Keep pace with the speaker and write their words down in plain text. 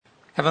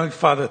Heavenly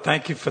Father,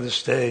 thank you for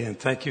this day, and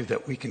thank you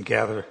that we can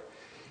gather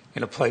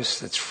in a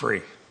place that's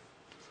free.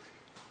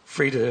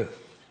 Free to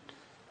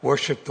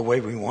worship the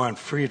way we want,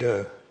 free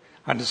to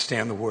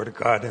understand the Word of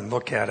God and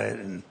look at it.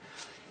 And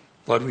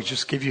Lord, we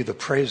just give you the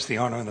praise, the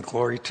honor, and the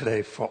glory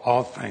today for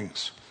all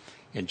things.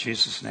 In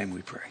Jesus' name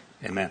we pray.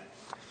 Amen.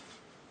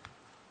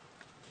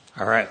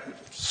 All right.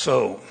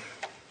 So,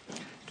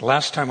 the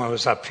last time I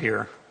was up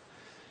here,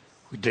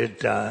 we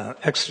did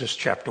Exodus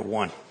chapter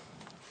 1.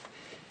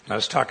 And I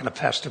was talking to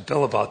Pastor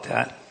Bill about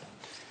that.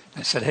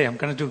 I said, hey, I'm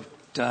going to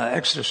do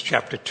Exodus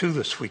chapter 2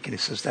 this week. And he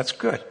says, that's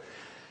good.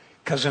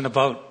 Because in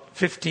about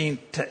 15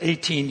 to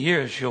 18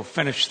 years, you'll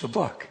finish the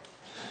book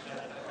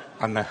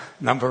on the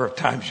number of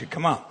times you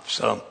come up.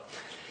 So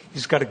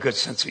he's got a good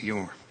sense of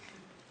humor.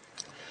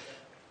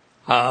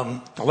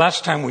 The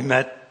last time we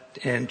met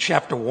in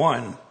chapter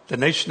 1, the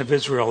nation of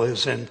Israel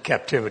is in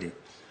captivity.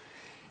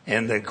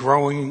 And they're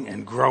growing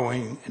and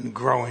growing and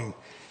growing.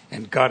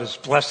 And God is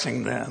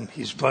blessing them.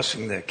 He's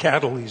blessing their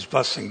cattle. He's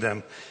blessing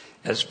them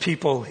as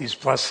people. He's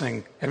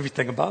blessing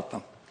everything about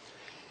them.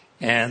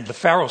 And the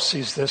Pharaoh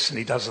sees this and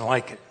he doesn't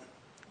like it.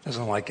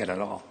 Doesn't like it at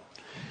all.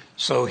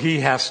 So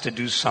he has to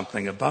do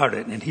something about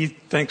it. And he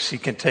thinks he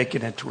can take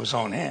it into his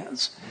own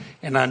hands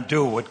and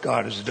undo what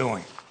God is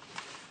doing.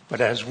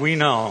 But as we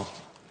know,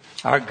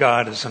 our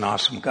God is an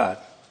awesome God.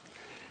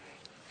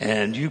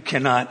 And you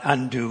cannot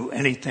undo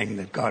anything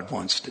that God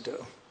wants to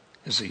do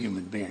as a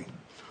human being.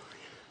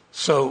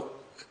 So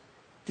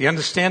the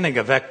understanding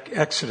of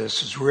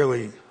Exodus is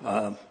really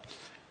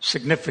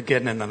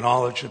significant in the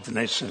knowledge of the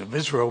nation of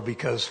Israel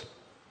because,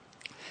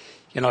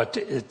 you know,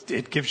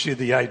 it gives you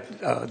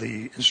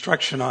the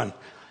instruction on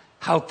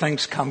how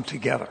things come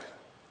together,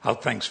 how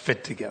things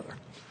fit together.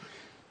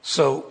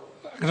 So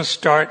I'm going to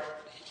start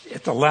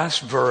at the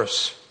last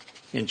verse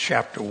in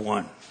chapter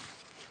 1.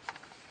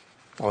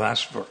 The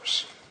last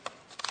verse.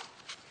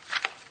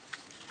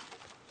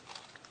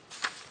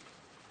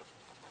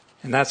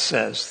 And that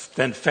says,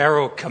 then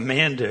Pharaoh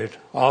commanded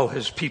all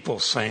his people,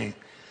 saying,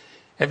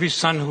 every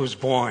son who is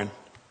born,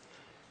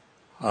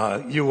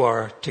 you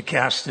are to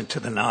cast into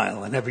the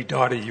Nile, and every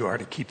daughter you are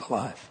to keep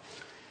alive.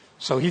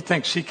 So he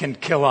thinks he can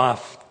kill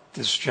off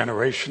this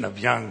generation of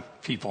young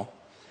people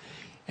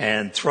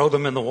and throw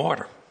them in the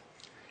water.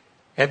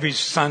 Every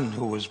son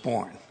who was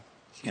born,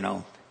 you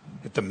know,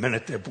 at the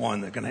minute they're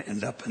born, they're going to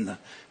end up in the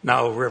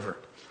Nile River.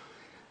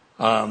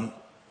 The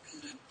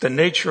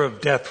nature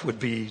of death would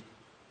be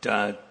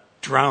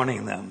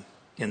drowning them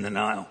in the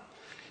Nile.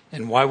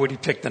 And why would he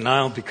pick the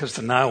Nile? Because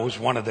the Nile was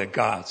one of their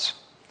gods.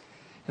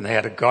 And they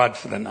had a god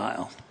for the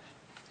Nile.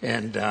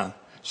 And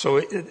so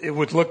it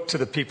would look to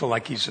the people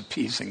like he's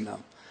appeasing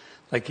them.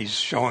 Like he's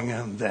showing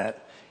them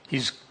that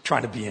he's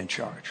trying to be in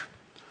charge.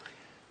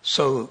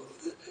 So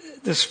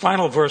this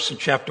final verse in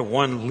chapter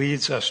 1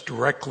 leads us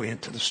directly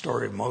into the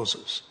story of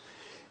Moses.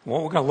 And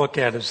what we're going to look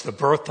at is the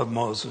birth of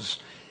Moses.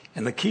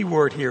 And the key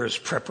word here is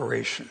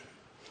preparation.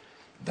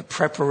 The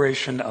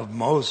preparation of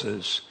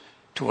Moses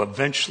to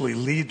eventually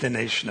lead the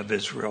nation of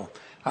Israel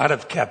out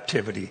of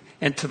captivity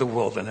into the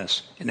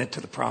wilderness and into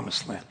the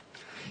promised land.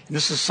 And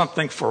this is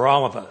something for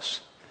all of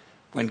us.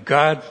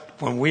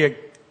 When we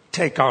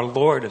take our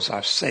Lord as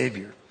our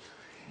Savior,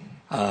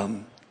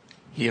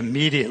 He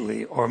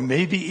immediately, or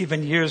maybe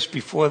even years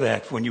before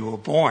that, when you were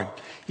born,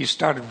 He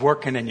started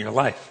working in your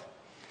life.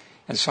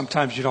 And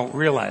sometimes you don't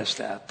realize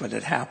that, but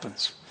it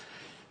happens.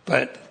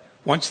 But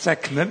once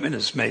that commitment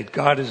is made,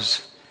 God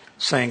is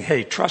saying,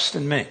 hey, trust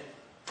in me.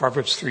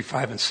 Proverbs 3,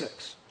 5, and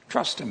 6.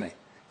 Trust in me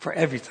for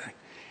everything.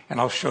 And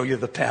I'll show you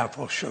the path.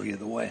 I'll show you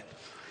the way.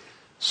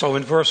 So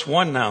in verse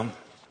 1 now,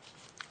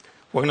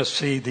 we're going to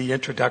see the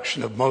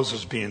introduction of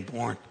Moses being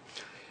born.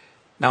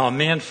 Now a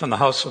man from the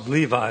house of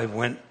Levi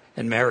went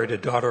and married a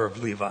daughter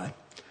of Levi.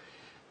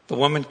 The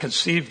woman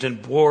conceived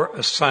and bore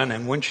a son,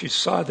 and when she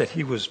saw that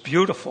he was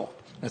beautiful,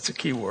 that's a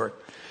key word,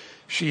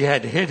 she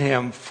had hid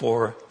him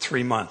for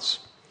 3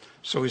 months.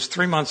 So he's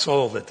 3 months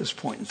old at this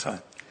point in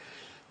time.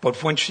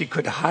 But when she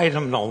could hide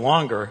him no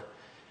longer,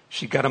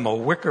 she got him a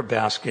wicker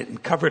basket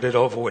and covered it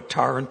over with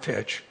tar and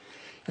pitch.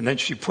 And then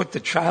she put the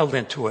child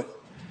into it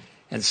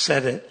and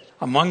set it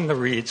among the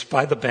reeds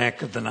by the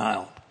bank of the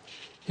Nile.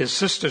 His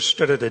sister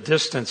stood at a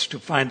distance to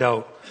find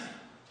out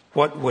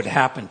what would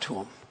happen to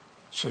him.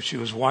 So she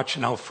was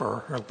watching out for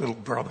her little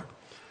brother.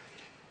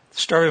 The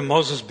story of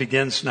Moses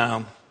begins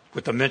now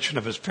with the mention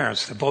of his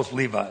parents. They're both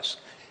Levites,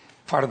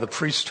 part of the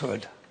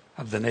priesthood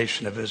of the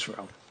nation of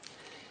Israel.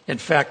 In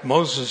fact,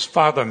 Moses'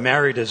 father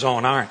married his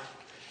own aunt,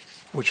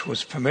 which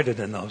was permitted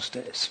in those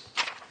days.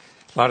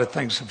 A lot of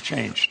things have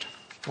changed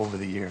over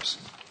the years.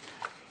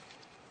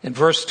 In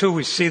verse 2,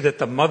 we see that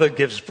the mother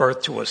gives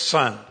birth to a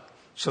son.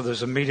 So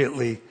there's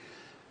immediately,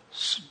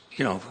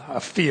 a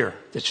fear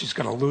that she's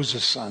going to lose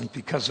a son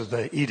because of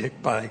the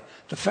edict by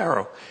the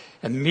Pharaoh.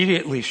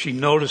 Immediately, she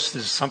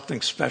notices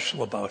something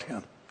special about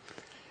him,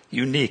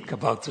 unique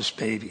about this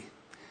baby.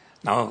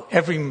 Now,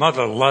 every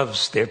mother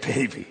loves their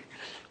baby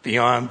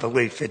beyond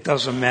belief. It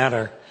doesn't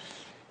matter.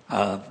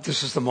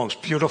 This is the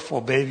most beautiful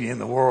baby in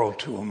the world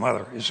to a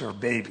mother, is her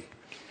baby.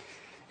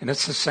 And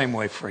it's the same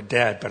way for a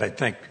dad, but I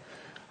think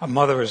a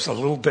mother is a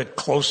little bit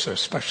closer,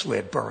 especially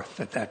at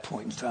birth at that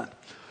point in time.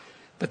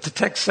 But the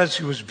text says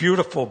he was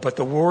beautiful, but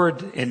the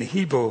word in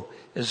Hebrew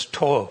is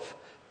tov,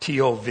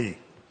 T-O-V,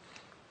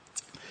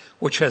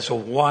 which has a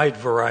wide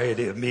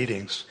variety of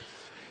meanings.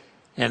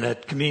 And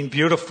it can mean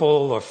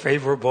beautiful or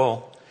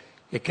favorable.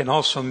 It can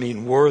also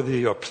mean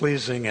worthy or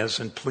pleasing, as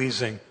in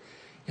pleasing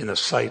in the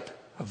sight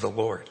of the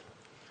Lord.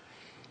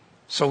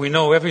 So we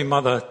know every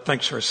mother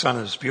thinks her son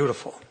is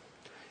beautiful.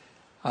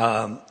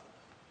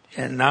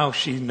 And now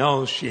she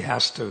knows she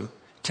has to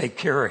take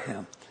care of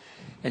him.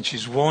 And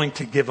she's willing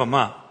to give him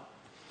up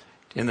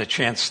in the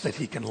chance that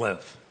he can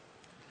live.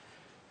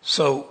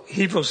 So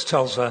Hebrews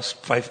tells us,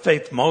 by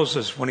faith,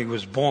 Moses, when he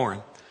was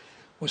born,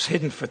 was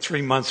hidden for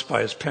 3 months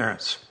by his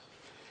parents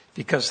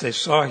because they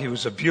saw he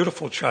was a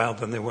beautiful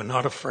child and they were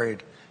not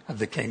afraid of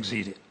the king's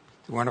edict.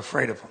 They weren't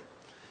afraid of him.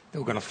 They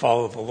were going to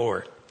follow the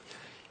Lord.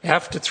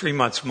 After 3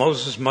 months,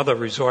 Moses' mother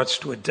resorts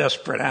to a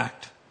desperate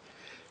act.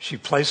 She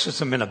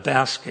places him in a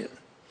basket,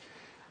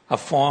 a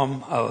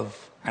form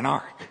of an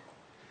ark,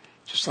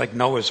 just like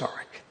Noah's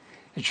ark.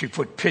 And she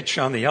put pitch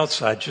on the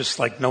outside, just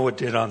like Noah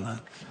did on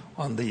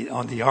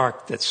the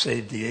ark that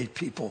saved the 8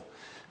 people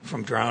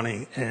from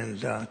drowning and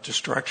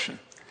destruction.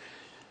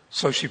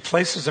 So she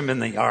places him in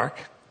the ark,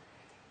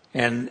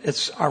 and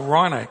it's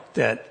ironic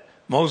that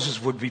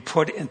Moses would be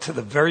put into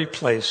the very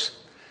place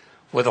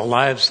where the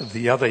lives of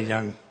the other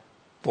young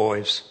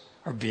boys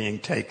are being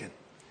taken.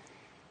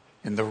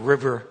 In the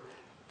river,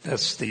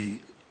 that's the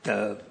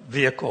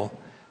vehicle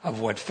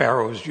of what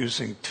Pharaoh is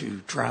using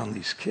to drown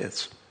these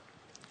kids.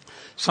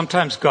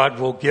 Sometimes God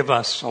will give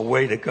us a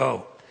way to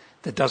go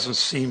that doesn't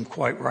seem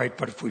quite right,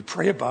 but if we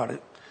pray about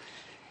it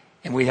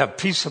and we have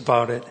peace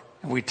about it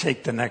and we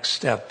take the next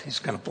step, he's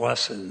going to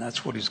bless it, and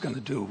that's what he's going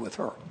to do with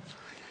her.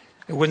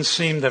 It wouldn't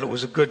seem that it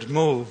was a good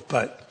move,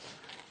 but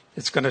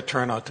it's going to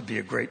turn out to be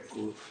a great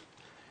move.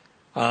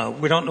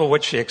 We don't know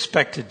what she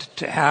expected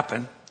to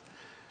happen.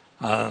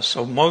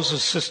 So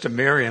Moses' sister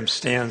Miriam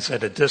stands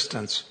at a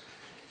distance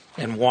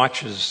and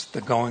watches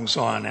the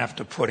goings-on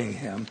after putting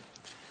him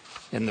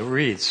in the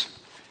reeds.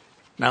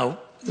 Now,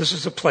 this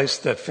is a place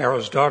that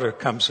Pharaoh's daughter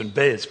comes and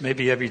bathes,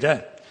 maybe every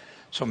day.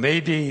 So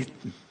maybe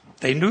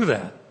they knew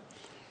that,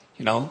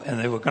 and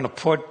they were going to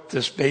put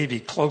this baby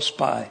close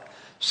by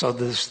so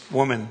this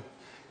woman,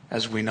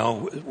 as we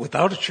know,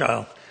 without a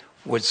child,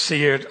 would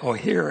see it or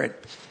hear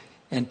it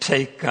and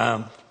take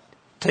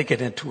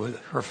it into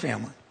her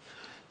family.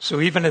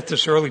 So even at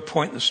this early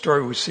point in the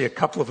story, we see a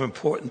couple of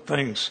important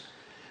things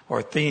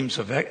or themes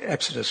of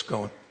Exodus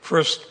going.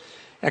 First,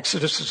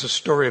 Exodus is a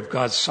story of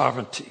God's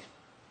sovereignty.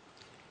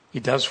 He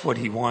does what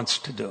he wants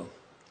to do.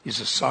 He's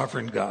a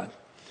sovereign God.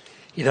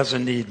 He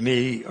doesn't need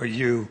me or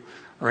you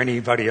or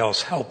anybody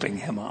else helping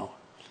him out.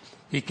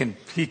 He can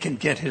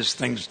get his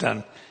things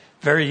done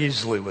very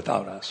easily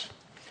without us.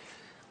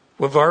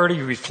 We've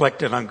already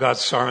reflected on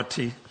God's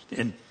sovereignty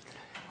in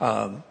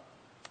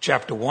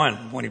chapter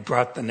 1 when he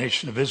brought the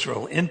nation of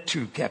Israel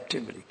into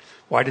captivity.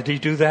 Why did he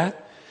do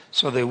that?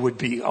 So they would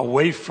be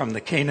away from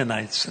the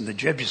Canaanites and the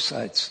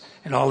Jebusites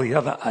and all the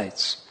other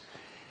ites,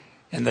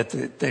 and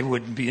that they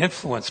wouldn't be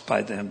influenced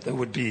by them. They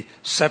would be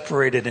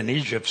separated in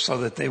Egypt so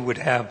that they would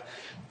have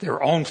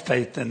their own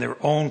faith and their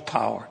own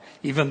power,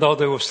 even though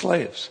they were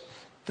slaves.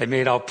 They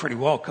made out pretty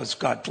well because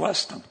God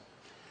blessed them.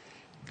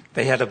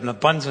 They had an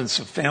abundance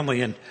of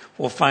family, and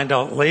we'll find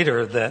out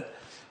later that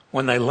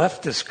when they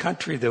left this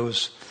country,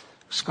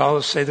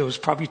 scholars say there was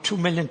probably 2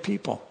 million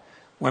people,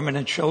 women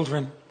and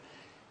children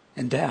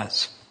and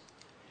dads,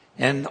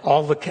 and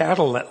all the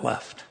cattle that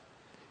left,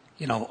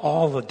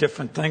 all the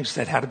different things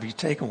that had to be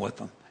taken with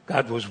them.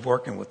 God was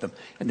working with them.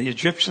 And the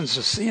Egyptians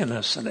are seeing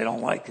this and they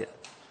don't like it.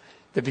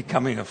 They're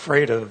becoming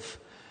afraid of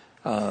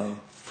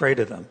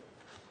them.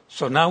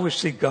 So now we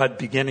see God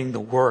beginning the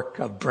work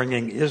of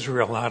bringing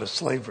Israel out of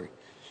slavery.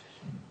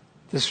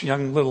 This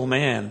young little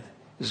man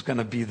is going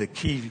to be the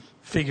key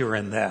figure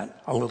in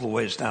that a little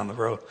ways down the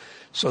road.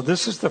 So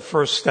this is the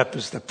first step,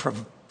 is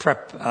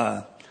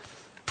the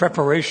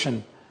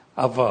preparation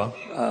of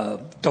a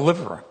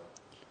deliverer.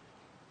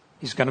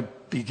 He's going to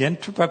begin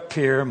to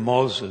prepare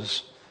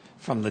Moses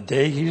from the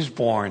day he's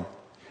born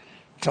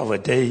till the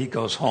day he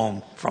goes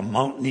home from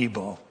Mount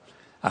Nebo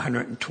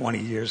 120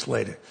 years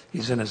later.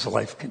 He's in his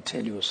life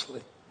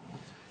continuously.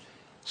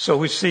 So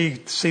we see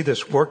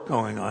this work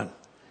going on.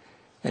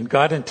 And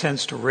God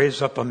intends to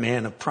raise up a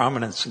man of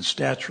prominence and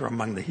stature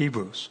among the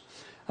Hebrews,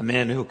 a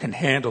man who can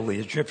handle the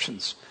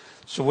Egyptians.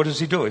 So what does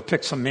he do? He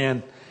picks a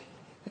man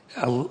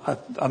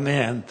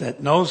that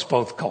knows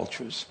both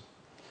cultures.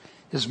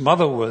 His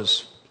mother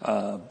was,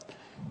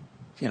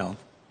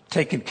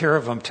 taking care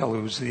of him till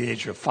he was the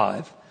age of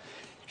 5.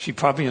 She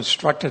probably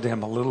instructed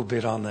him a little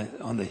bit on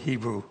the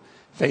Hebrew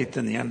faith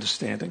and the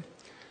understanding.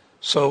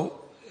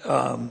 So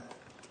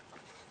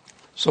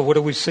what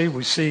do we see?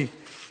 We see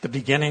the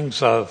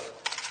beginnings of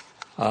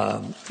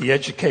the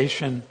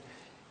education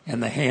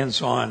and the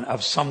hands-on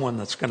of someone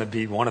that's going to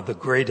be one of the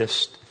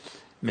greatest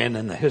men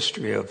in the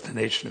history of the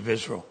nation of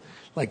Israel,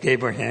 like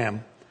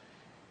Abraham,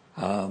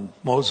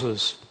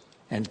 Moses,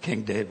 and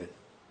King David.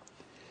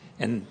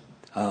 And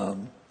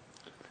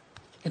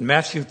in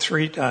Matthew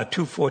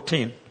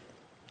 2:14,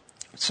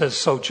 it says,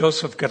 "So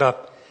Joseph got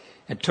up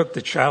and took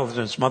the child and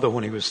his mother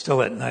when he was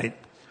still at night,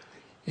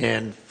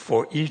 and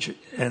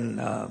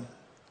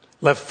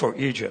left for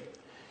Egypt.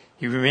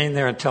 He remained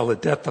there until the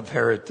death of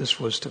Herod. This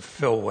was to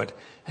fulfill what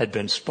had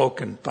been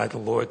spoken by the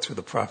Lord through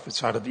the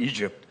prophets. Out of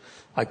Egypt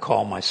I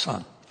call my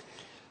son."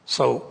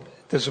 So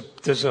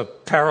there's a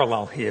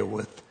parallel here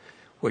with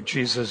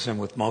Jesus and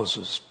with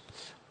Moses.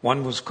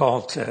 One was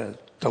called to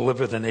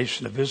deliver the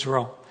nation of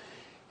Israel,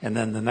 and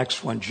then the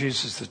next one,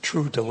 Jesus, the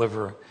true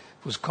deliverer,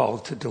 was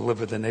called to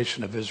deliver the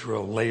nation of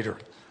Israel later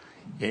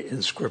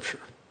in Scripture.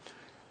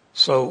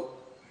 So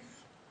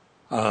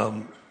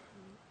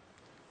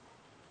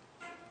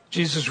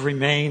Jesus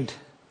remained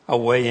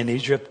away in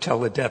Egypt till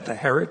the death of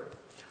Herod.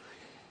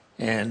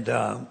 And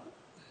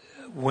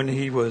when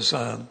he was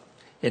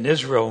in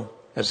Israel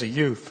as a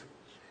youth,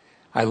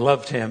 I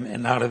loved him,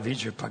 and out of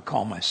Egypt I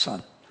call my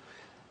son.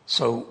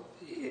 So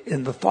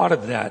in the thought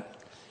of that,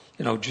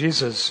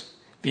 Jesus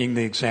being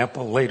the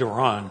example later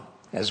on,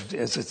 as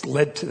it's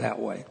led to that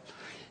way.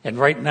 And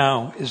right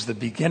now is the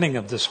beginning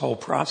of this whole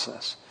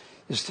process,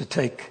 is to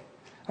take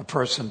a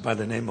person by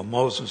the name of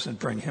Moses and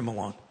bring him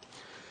along.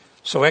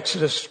 So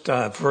Exodus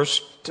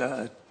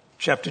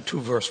chapter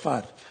 2, verse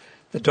 5.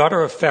 "The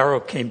daughter of Pharaoh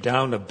came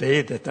down to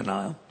bathe at the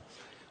Nile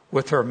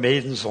with her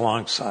maidens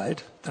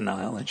alongside the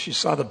Nile, and she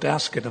saw the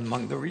basket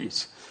among the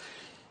reeds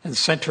and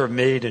sent her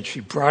maid, and she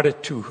brought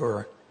it to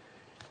her."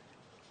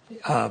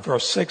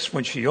 Verse 6,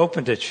 "When she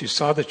opened it, she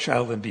saw the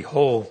child, and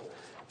behold,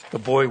 the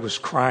boy was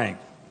crying."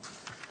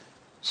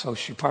 So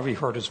she probably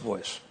heard his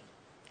voice.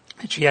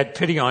 "And she had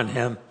pity on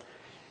him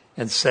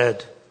and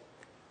said,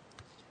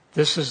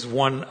 'This is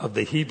one of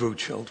the Hebrew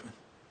children.'"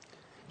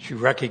 She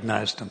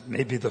recognized him.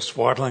 Maybe the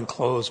swaddling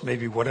clothes,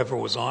 maybe whatever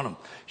was on him.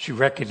 She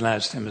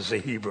recognized him as a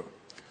Hebrew.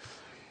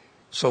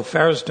 So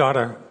Pharaoh's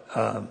daughter,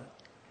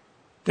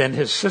 then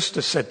his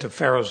sister said to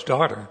Pharaoh's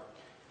daughter,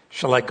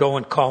 "Shall I go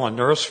and call a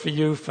nurse for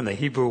you from the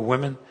Hebrew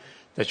women,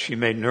 that she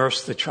may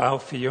nurse the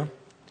child for you?"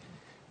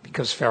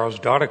 Because Pharaoh's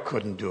daughter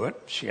couldn't do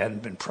it. She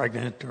hadn't been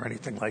pregnant or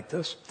anything like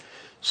this.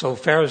 So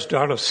Pharaoh's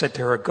daughter said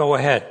to her, "Go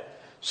ahead."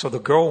 So the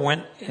girl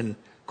went and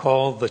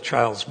called the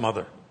child's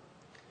mother.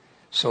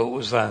 So it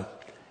was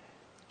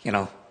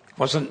it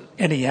wasn't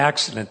any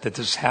accident that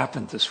this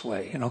happened this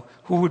way.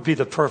 Who would be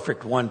the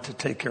perfect one to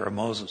take care of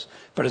Moses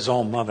but his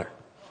own mother?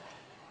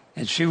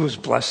 And she was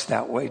blessed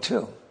that way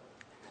too.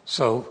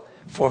 So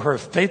for her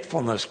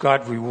faithfulness,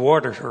 God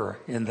rewarded her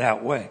in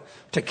that way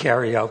to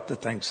carry out the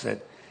things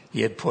that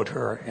he had put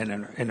her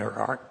in her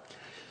heart.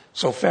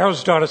 So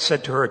Pharaoh's daughter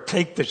said to her,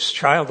 "Take this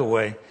child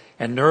away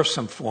and nurse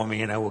him for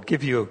me, and I will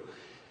give you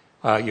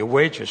your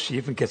wages." She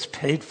even gets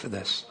paid for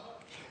this.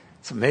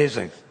 It's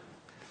amazing.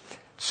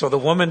 So the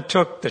woman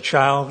took the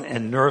child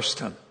and nursed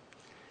him.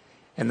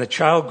 And the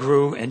child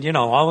grew, and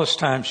all this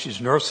time she's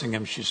nursing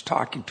him, she's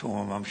talking to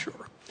him, I'm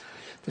sure.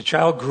 The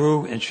child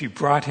grew, and she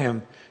brought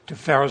him to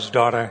Pharaoh's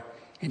daughter,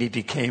 and he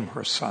became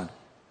her son.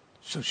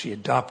 So she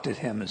adopted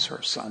him as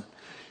her son.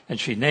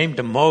 And she named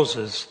him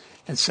Moses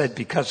and said,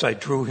 "Because I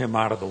drew him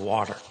out of the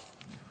water."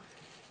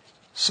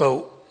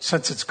 So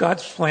since it's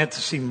God's plan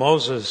to see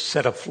Moses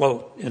set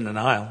afloat in the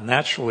Nile,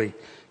 naturally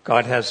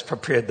God has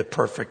prepared the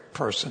perfect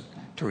person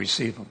to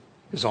receive him,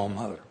 his own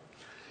mother.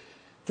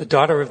 The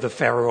daughter of the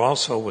Pharaoh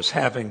also was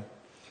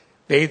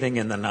bathing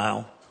in the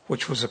Nile,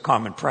 which was a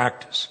common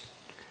practice.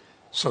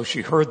 So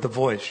she heard the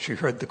voice, she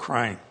heard the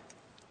crying.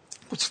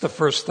 What's the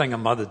first thing a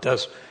mother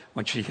does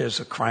when she hears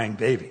a crying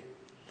baby?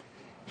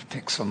 She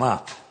picks him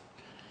up.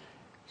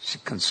 She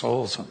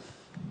consoles him.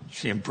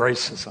 She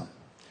embraces him.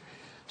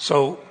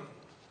 So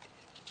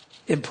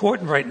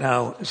important right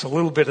now is a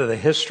little bit of the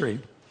history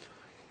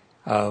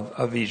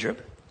of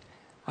Egypt.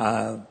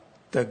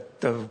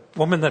 The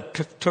woman that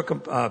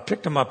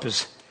picked him up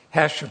is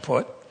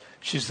Hatshepsut.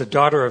 She's the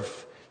daughter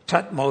of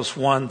Thutmose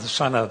I, the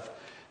son of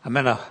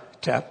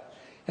Amenhotep.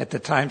 At the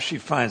time she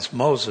finds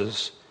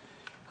Moses,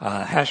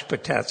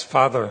 Hashepsut's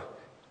father,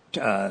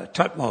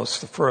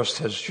 Thutmose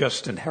I, has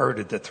just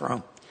inherited the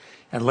throne.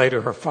 And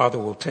later her father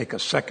will take a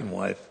second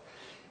wife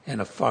and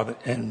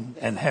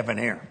have an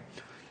heir.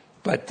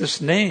 But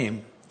this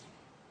name,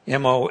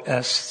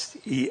 Moses,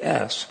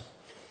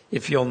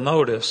 if you'll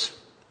notice,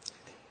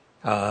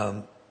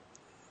 the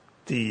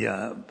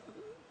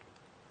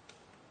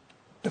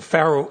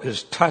Pharaoh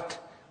is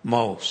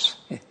Thutmose,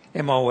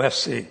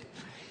 M-O-S-E.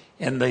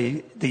 And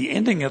the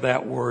ending of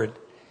that word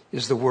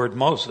is the word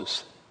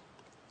Moses.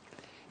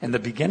 And the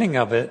beginning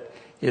of it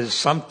is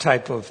some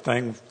type of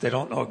thing. They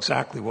don't know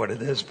exactly what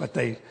it is, but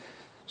they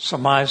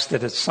surmise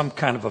that it's some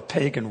kind of a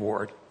pagan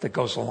word that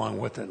goes along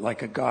with it,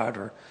 like a god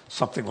or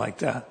something like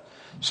that.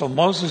 So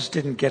Moses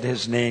didn't get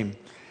his name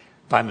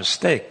by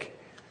mistake.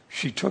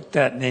 She took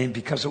that name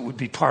because it would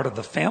be part of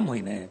the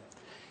family name.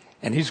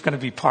 And he's going to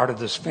be part of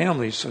this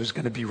family, so he's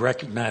going to be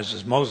recognized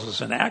as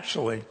Moses. And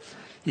actually,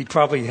 he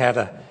probably had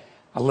a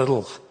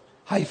little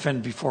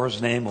hyphen before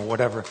his name or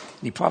whatever.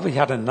 He probably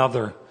had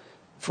another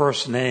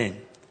first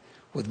name,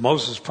 with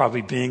Moses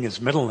probably being his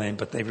middle name,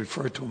 but they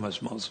referred to him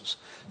as Moses.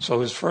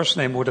 So his first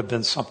name would have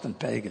been something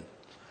pagan.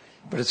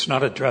 But it's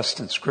not addressed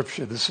in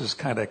Scripture. This is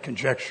kind of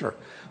conjecture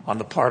on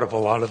the part of a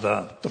lot of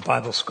the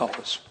Bible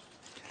scholars.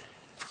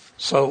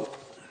 So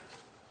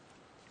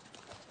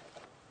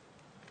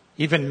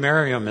even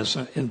Miriam is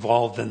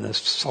involved in this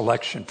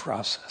selection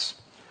process.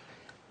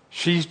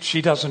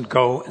 She doesn't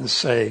go and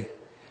say,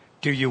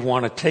 do you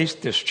want to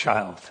taste this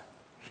child?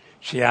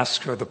 She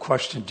asks her the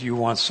question, do you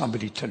want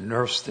somebody to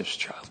nurse this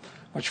child?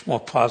 Much more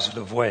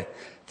positive way,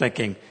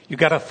 thinking, you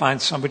got to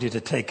find somebody to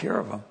take care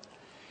of him.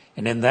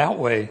 And in that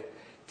way,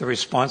 the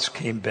response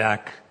came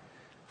back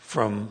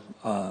from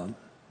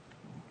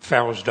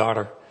Pharaoh's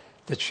daughter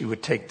that she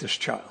would take this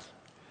child.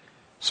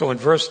 So in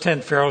verse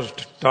 10, Pharaoh's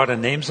daughter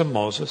names him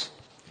Moses.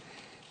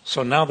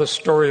 So now the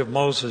story of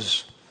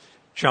Moses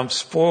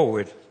jumps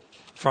forward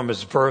from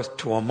his birth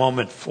to a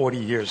moment 40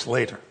 years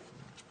later.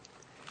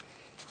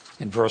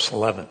 In verse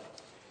 11.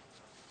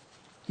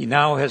 He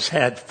now has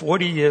had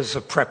 40 years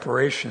of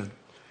preparation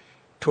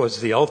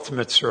towards the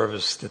ultimate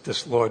service that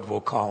this Lord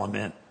will call him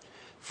in.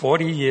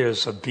 40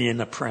 years of being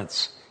a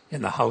prince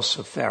in the house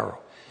of Pharaoh.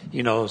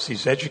 He knows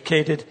he's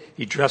educated,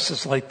 he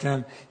dresses like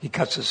them, he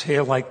cuts his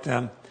hair like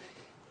them,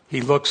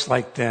 he looks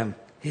like them,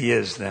 he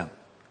is them.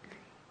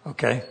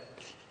 Okay?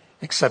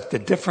 Except the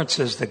difference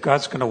is that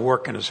God's going to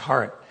work in his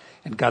heart,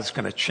 and God's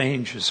going to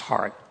change his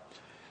heart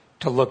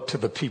to look to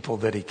the people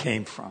that he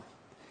came from.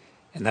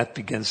 And that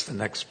begins the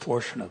next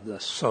portion of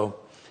this. So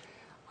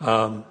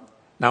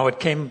now it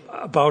came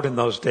about in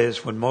those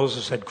days when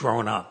Moses had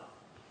grown up,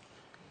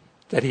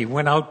 that he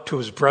went out to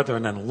his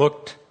brethren and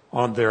looked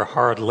on their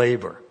hard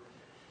labor.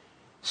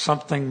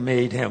 Something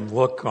made him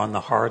look on the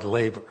hard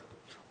labor.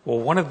 Well,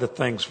 one of the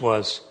things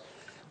was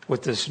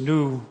with this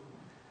new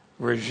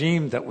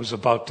regime that was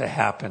about to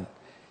happen,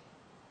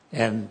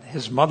 and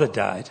his mother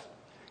died,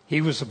 he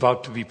was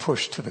about to be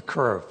pushed to the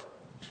curb.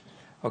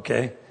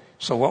 Okay?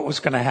 So what was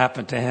going to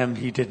happen to him,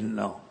 he didn't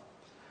know.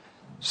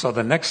 So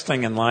the next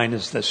thing in line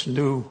is this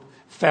new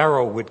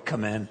Pharaoh would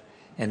come in,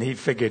 and he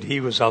figured he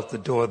was out the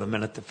door the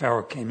minute the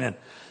Pharaoh came in.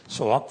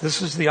 So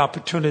this is the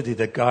opportunity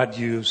that God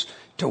used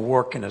to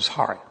work in his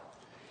heart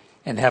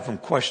and have him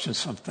question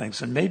some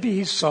things. And maybe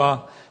he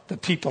saw the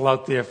people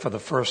out there for the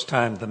first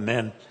time, the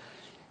men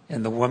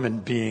and the women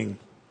being,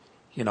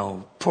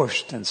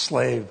 pushed and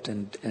slaved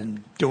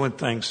and doing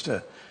things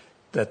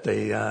that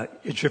the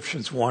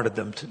Egyptians wanted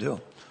them to do.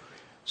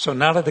 So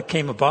now that it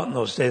came about in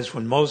those days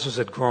when Moses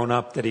had grown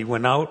up, that he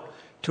went out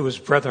to his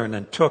brethren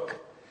and took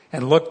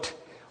and looked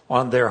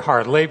on their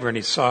hard labor, and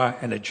he saw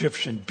an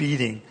Egyptian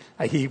beating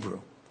a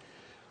Hebrew,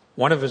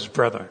 one of his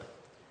brethren.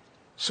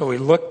 So he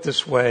looked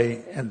this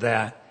way and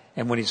that,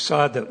 and when he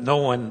saw that no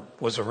one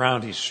was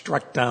around, he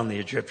struck down the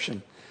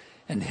Egyptian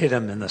and hit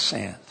him in the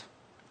sand.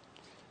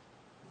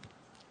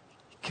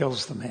 He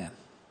kills the man.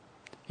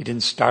 He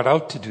didn't start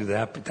out to do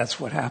that, but that's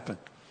what happened.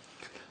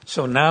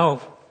 So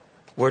now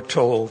we're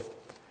told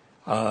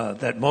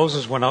that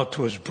Moses went out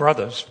to his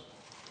brothers,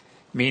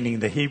 meaning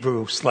the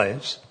Hebrew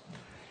slaves,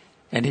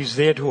 and he's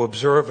there to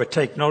observe or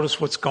take notice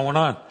what's going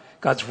on.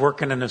 God's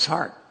working in his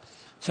heart.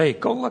 Say,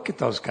 go look at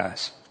those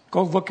guys.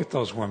 Go look at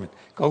those women.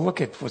 Go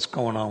look at what's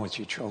going on with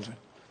your children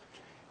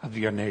of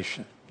your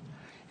nation.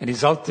 And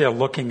he's out there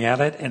looking at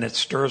it, and it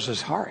stirs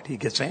his heart. He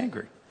gets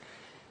angry.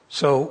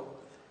 So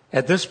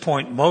at this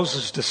point,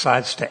 Moses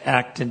decides to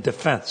act in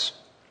defense.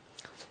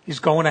 He's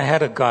going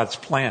ahead of God's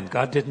plan.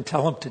 God didn't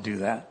tell him to do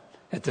that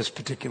at this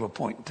particular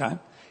point in time.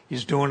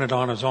 He's doing it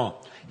on his own.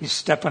 He's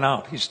stepping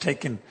out. He's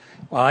taking,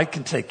 I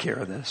can take care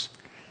of this.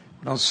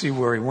 I don't see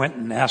where he went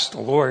and asked the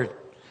Lord.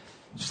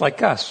 It's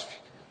like us.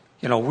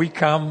 We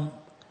come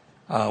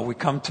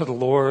to the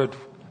Lord.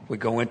 We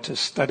go into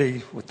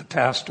study with the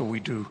pastor. We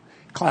do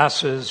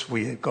classes.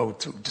 We go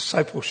to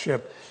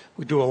discipleship.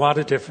 We do a lot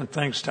of different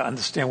things to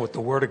understand what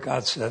the Word of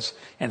God says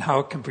and how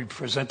it can be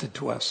presented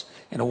to us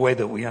in a way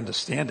that we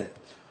understand it.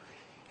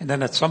 And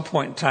then at some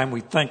point in time,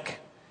 we think,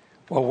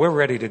 we're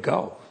ready to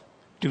go,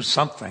 do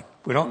something.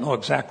 We don't know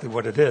exactly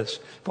what it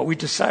is, but we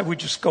decide we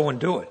just go and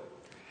do it.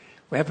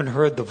 We haven't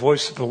heard the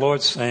voice of the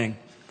Lord saying,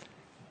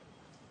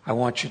 I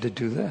want you to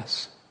do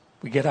this.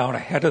 We get out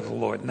ahead of the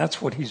Lord, and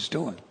that's what he's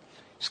doing.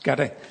 He's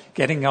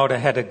getting out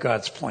ahead of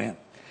God's plan.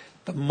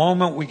 The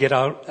moment we get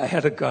out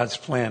ahead of God's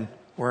plan,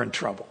 we're in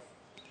trouble.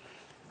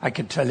 I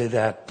can tell you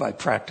that by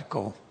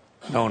practical,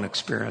 known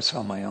experience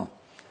on my own.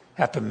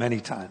 Happened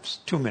many times,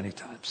 too many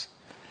times.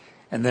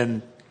 And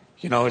then,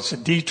 it's a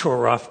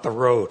detour off the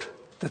road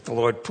that the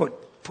Lord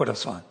put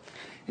us on.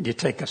 And you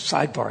take a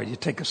sidebar, you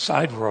take a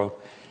side road,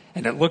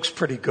 and it looks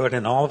pretty good,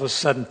 and all of a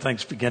sudden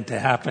things begin to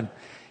happen,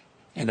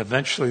 and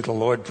eventually the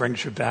Lord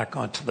brings you back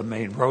onto the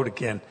main road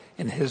again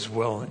in his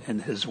will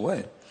and his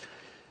way.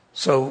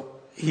 So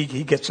he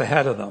gets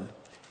ahead of them.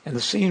 And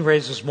the scene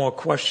raises more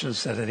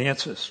questions than it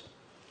answers.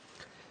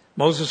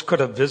 Moses could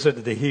have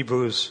visited the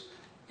Hebrews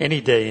any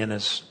day in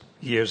his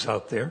years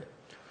out there.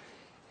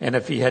 And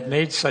if he had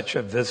made such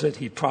a visit,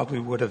 he probably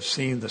would have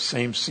seen the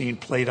same scene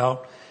played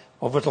out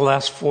over the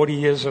last 40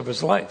 years of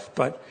his life.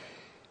 But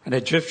An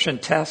Egyptian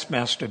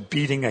taskmaster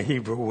beating a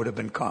Hebrew would have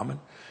been common.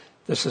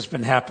 This has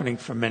been happening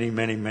for many,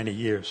 many, many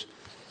years.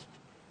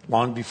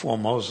 Long before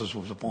Moses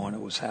was born,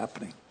 it was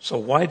happening. So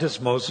why does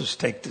Moses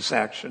take this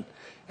action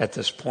at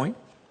this point?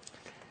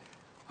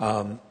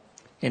 In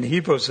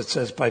Hebrews it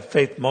says, by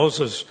faith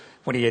Moses,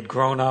 when he had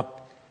grown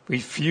up,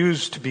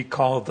 refused to be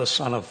called the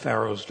son of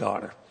Pharaoh's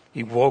daughter.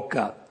 He woke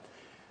up.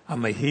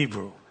 I'm a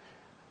Hebrew.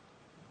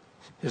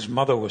 His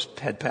mother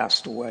had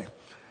passed away.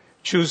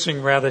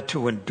 Choosing rather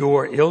to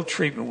endure ill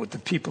treatment with the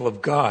people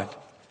of God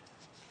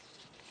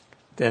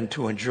than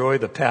to enjoy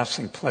the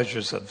passing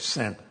pleasures of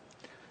sin.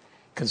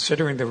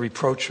 Considering the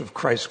reproach of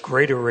Christ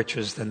greater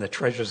riches than the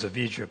treasures of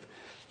Egypt,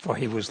 for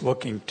he was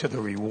looking to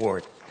the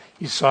reward.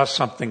 He saw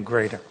something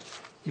greater.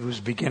 He was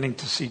beginning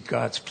to see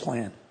God's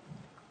plan.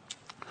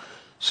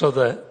 So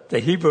the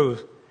Hebrew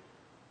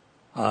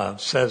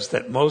says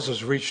that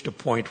Moses reached a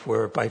point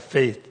where by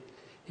faith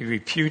he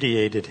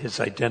repudiated his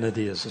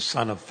identity as the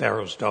son of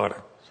Pharaoh's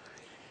daughter.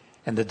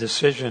 And the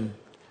decision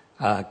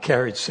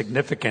carried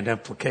significant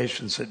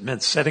implications. It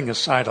meant setting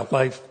aside a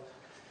life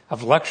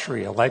of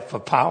luxury, a life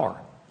of power.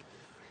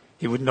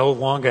 He would no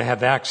longer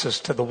have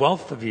access to the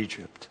wealth of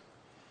Egypt.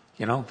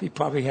 You know, he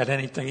probably had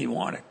anything he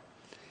wanted.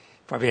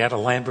 Probably had a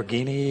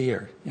Lamborghini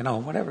or,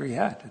 whatever he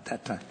had at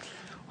that time.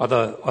 Or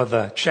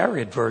the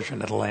chariot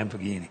version of the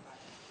Lamborghini.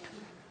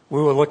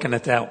 We were looking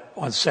at that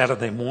on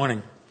Saturday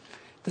morning,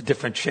 the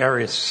different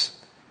chariots.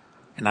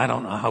 And I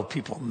don't know how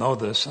people know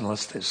this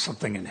unless there's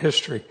something in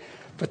history.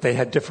 But they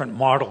had different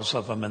models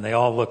of them and they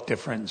all looked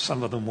different. And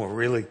some of them were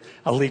really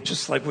elite,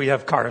 just like we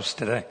have cars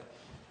today.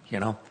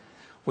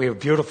 We have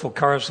beautiful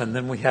cars and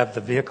then we have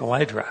the vehicle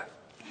I drive.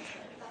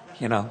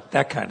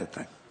 That kind of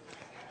thing.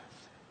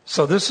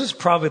 So this is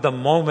probably the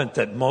moment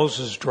that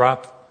Moses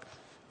dropped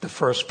the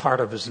first part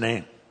of his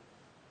name.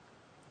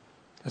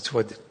 That's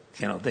what,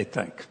 they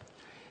think.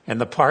 And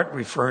the part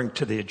referring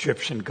to the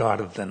Egyptian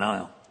god of the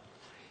Nile.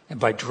 And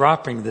by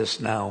dropping this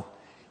now,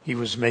 he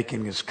was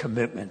making his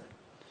commitment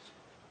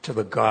to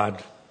the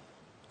God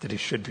that he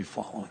should be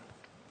following.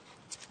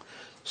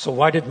 So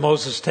why did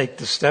Moses take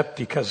the step?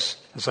 Because,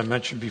 as I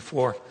mentioned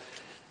before,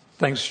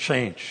 things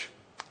change.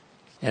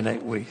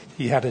 And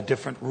he had a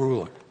different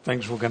ruler.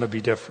 Things were going to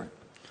be different.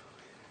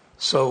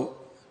 So,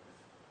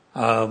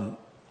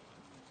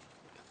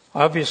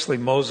 obviously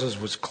Moses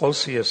was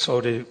closely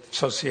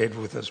associated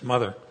with his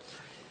mother.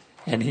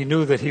 And he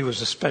knew that he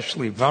was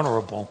especially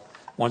vulnerable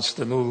once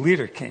the new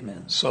leader came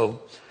in.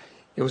 So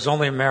it was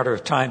only a matter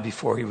of time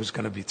before he was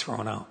going to be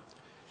thrown out.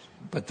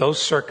 But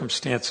those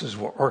circumstances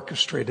were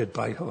orchestrated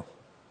by who?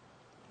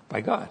 By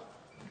God.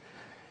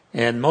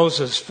 And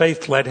Moses'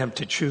 faith led him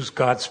to choose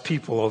God's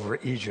people over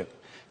Egypt.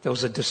 There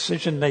was a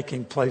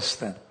decision-making place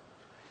then.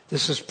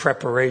 This is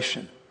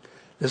preparation.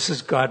 This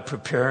is God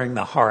preparing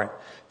the heart,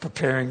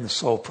 preparing the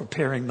soul,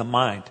 preparing the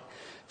mind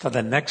for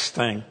the next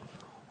thing,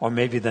 or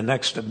maybe the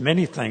next of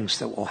many things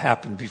that will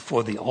happen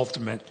before the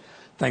ultimate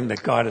thing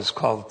that God has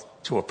called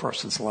to a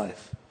person's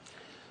life.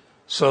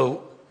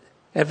 So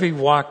every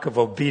walk of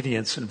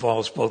obedience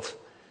involves both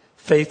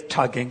faith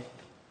tugging.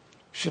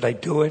 Should I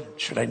do it?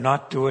 Should I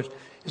not do it?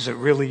 Is it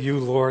really you,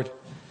 Lord?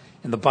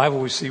 In the Bible,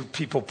 we see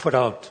people put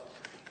out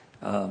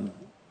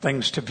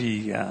things to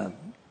be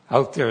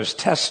out there as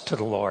tests to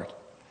the Lord,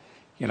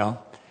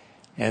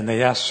 and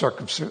they ask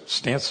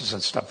circumstances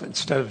and stuff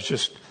instead of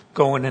just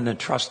going in and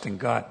trusting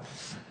God.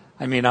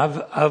 I mean,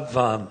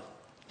 I've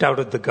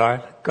doubted the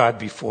God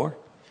before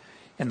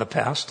in the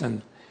past,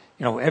 and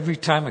every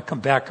time I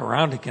come back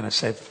around again, I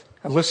say, if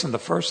I listened the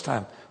first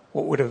time,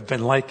 what would it have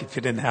been like if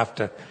you didn't have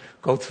to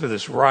go through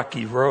this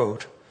rocky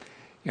road,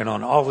 and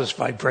all this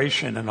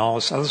vibration and all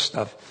this other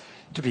stuff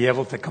to be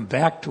able to come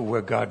back to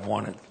where God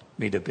wanted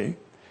me to be.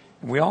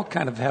 And we all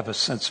kind of have a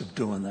sense of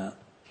doing that,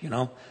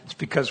 It's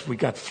because we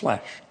got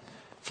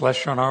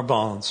flesh on our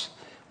bones.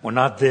 We're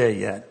not there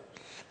yet.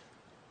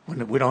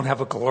 We don't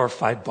have a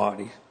glorified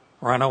body.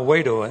 We're on our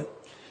way to it.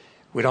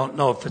 We don't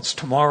know if it's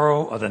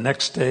tomorrow or the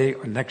next day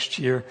or next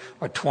year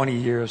or 20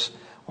 years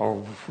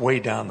or way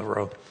down the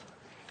road.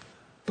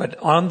 But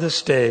on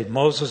this day,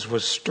 Moses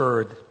was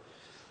stirred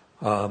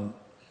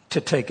to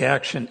take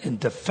action in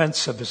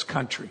defense of his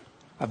country,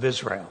 of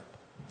Israel.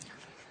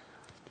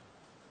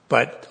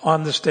 But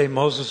on this day,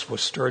 Moses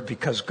was stirred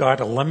because God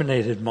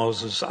eliminated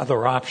Moses'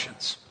 other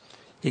options.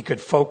 He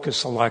could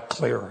focus a lot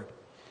clearer.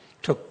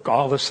 Took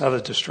all this other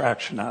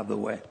distraction out of the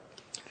way.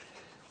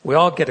 We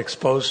all get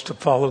exposed to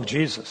follow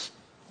Jesus.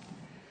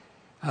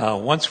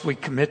 Once we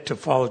commit to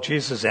follow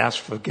Jesus, ask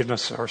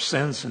forgiveness of our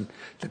sins and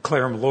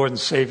declare him Lord and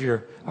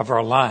Savior of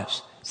our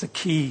lives. It's a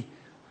key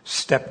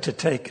step to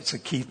take. It's a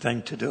key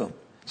thing to do.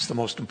 It's the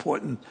most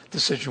important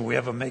decision we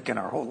ever make in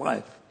our whole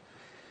life.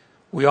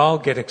 We all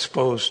get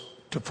exposed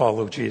to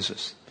follow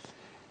Jesus.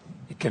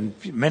 It can,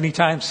 many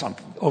times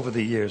over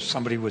the years,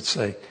 somebody would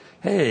say,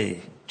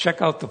 hey,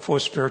 check out the 4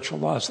 spiritual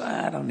laws.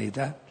 I don't need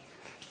that.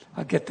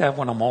 I'll get that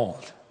when I'm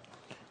old.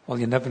 Well,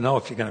 you never know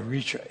if you're going to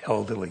reach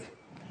elderly,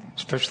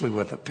 especially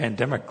with a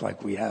pandemic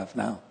like we have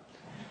now.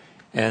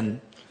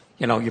 And,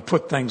 you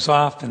put things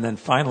off and then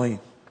finally,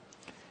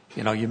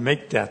 you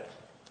make that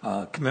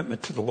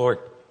commitment to the Lord.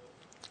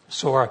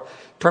 So our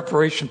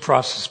preparation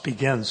process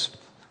begins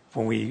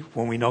when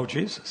we know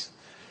Jesus.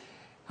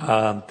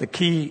 The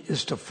key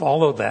is to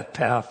follow that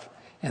path,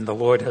 and the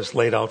Lord has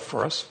laid out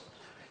for us.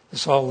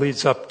 This all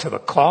leads up to the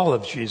call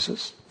of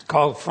Jesus, the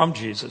call from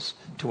Jesus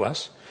to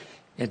us.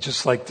 And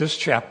just like this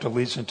chapter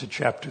leads into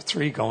chapter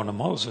 3 going to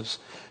Moses,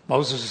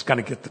 Moses is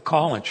going to get the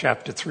call in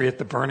chapter 3 at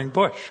the burning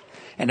bush.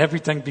 And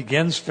everything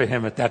begins for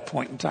him at that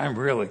point in time,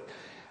 really,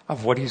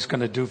 of what he's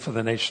going to do for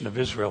the nation of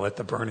Israel at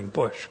the burning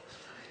bush.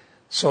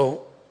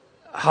 So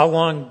how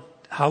long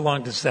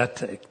does that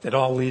take? That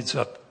all leads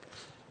up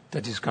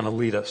that he's going to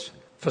lead us.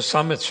 For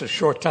some, it's a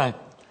short time.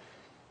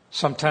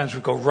 Sometimes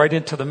we go right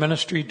into the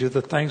ministry, do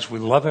the things, we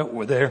love it,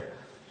 we're there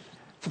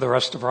for the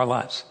rest of our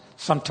lives.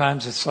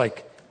 Sometimes it's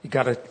like, you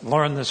got to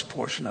learn this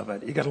portion of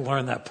it. You got to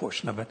learn that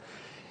portion of it.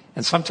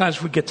 And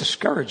sometimes we get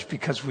discouraged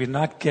because we're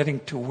not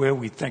getting to where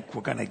we think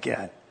we're going to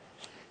get.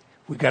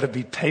 We got to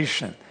be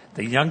patient.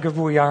 The younger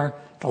we are,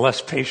 the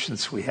less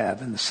patience we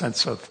have in the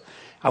sense of,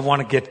 I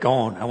want to get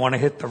going. I want to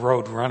hit the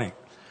road running.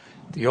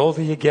 The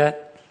older you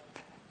get,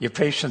 your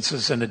patience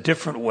is in a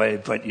different way,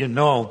 but you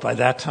know by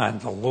that time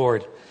the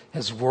Lord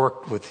has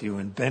worked with you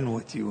and been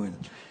with you,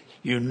 and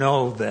you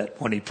know that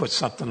when he puts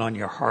something on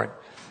your heart,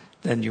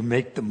 then you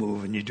make the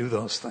move and you do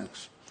those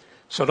things.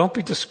 So don't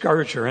be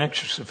discouraged or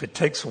anxious if it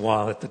takes a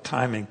while at the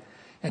timing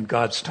and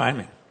God's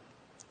timing.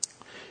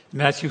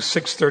 Matthew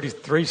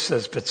 6:33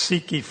 says, but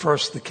seek ye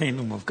first the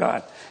kingdom of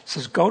God. It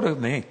says, go to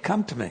me,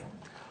 come to me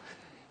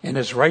in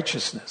his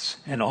righteousness,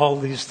 and all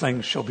these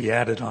things shall be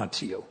added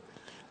unto you.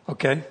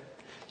 Okay?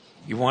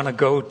 You want to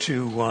go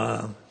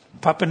to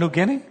Papua New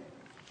Guinea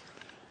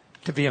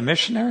to be a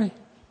missionary?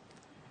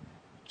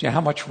 Do you know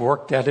how much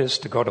work that is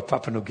to go to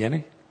Papua New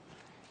Guinea?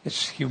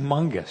 It's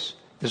humongous.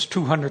 There's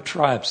 200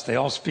 tribes. They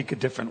all speak a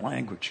different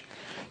language.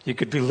 You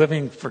could be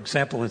living, for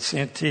example, in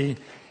Santee,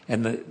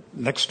 and the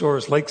next door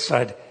is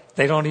Lakeside.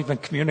 They don't even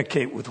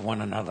communicate with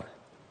one another.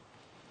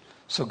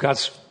 So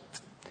if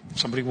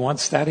somebody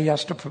wants that, he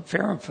has to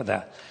prepare them for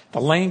that.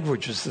 The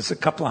languages, there's a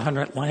couple of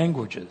hundred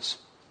languages,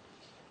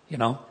 you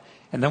know.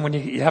 And then when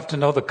you have to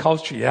know the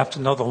culture, you have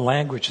to know the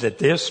language that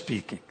they're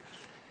speaking.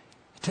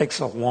 It takes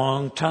a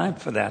long time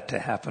for that to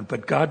happen,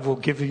 but God will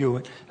give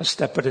you a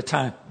step at a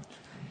time.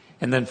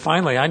 And then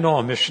finally, I know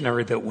a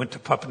missionary that went to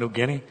Papua New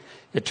Guinea.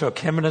 It took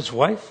him and his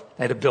wife.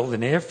 They had to build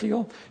an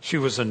airfield. She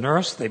was a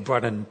nurse. They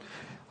brought in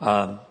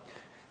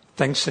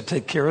things to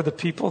take care of the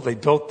people. They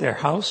built their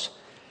house.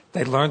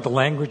 They learned the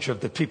language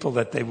of the people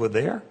that they were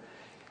there.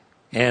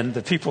 And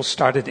the people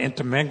started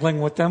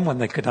intermingling with them when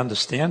they could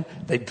understand.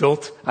 They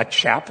built a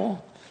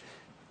chapel.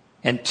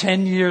 And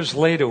 10 years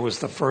later was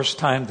the first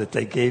time that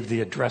they gave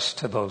the address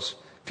to those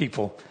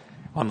people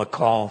on the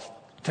call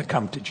to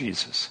come to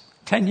Jesus.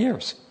 10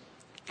 years.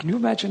 Can you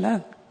imagine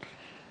that?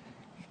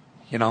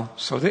 You know,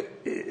 so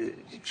you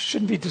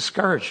shouldn't be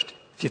discouraged.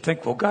 If you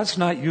think, well, God's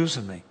not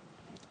using me,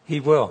 he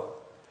will.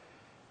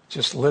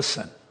 Just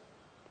listen.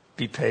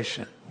 Be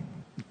patient.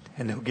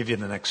 And he'll give you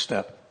the next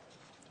step.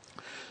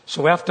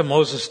 So after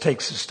Moses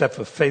takes a step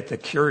of faith, a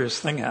curious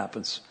thing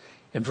happens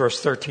in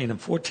verse 13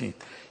 and 14.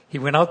 He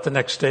went out the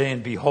next day,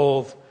 and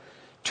behold,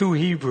 2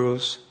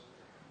 Hebrews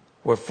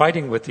were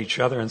fighting with each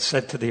other, and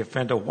said to the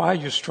offender, why are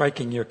you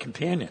striking your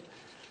companion?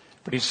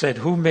 But he said,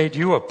 who made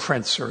you a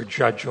prince or a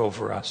judge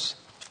over us?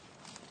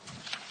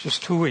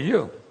 Just who are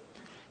you?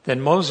 Then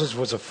Moses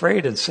was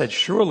afraid and said,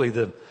 surely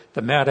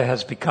the matter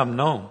has become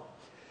known.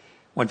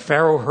 When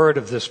Pharaoh heard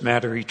of this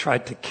matter, he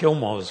tried to kill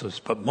Moses,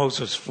 but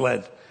Moses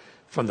fled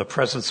from the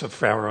presence of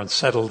Pharaoh and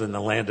settled in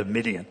the land of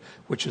Midian,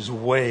 which is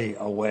way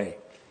away.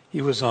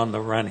 He was on the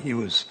run. He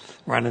was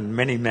running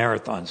many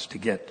marathons to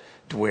get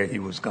to where he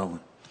was going.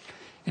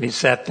 And he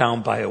sat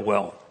down by a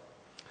well.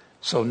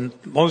 So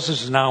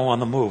Moses is now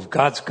on the move.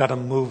 God's got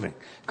him moving.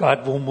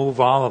 God will move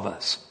all of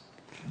us.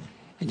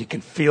 And you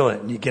can feel it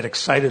and you get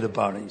excited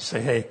about it. You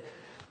say, hey,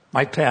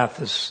 my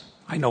path is,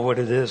 I know what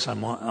it is.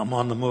 I'm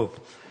on the move.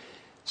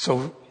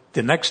 So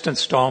the next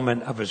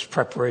installment of his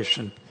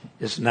preparation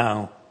is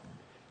now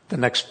the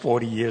next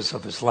 40 years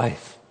of his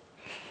life.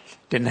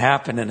 Didn't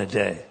happen in a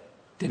day.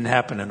 Didn't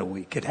happen in a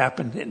week. It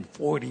happened in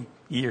 40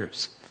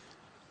 years.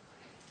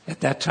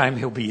 At that time,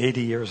 he'll be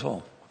 80 years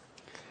old.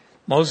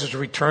 Moses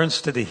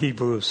returns to the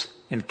Hebrews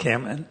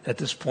encampment at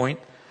this point.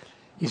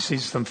 He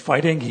sees them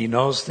fighting. He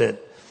knows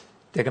that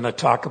they're going to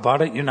talk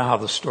about it. You know how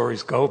the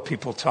stories go.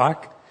 People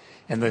talk.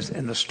 And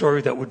the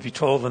story that would be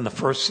told in the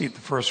first seat,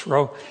 the first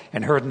row,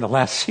 and heard in the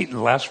last seat in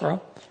the last row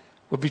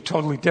would be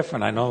totally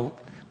different. I know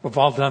we've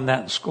all done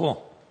that in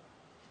school.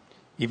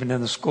 Even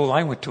in the school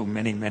I went to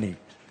many, many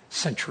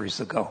centuries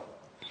ago.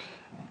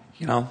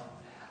 You know,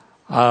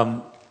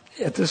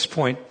 at this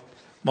point,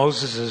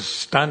 Moses is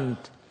stunned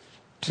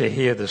to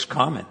hear this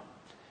comment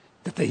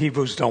that the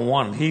Hebrews don't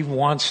want him. He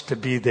wants to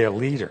be their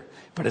leader,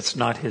 but it's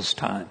not his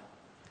time.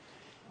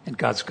 And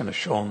God's going to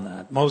show him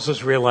that.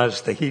 Moses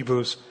realized the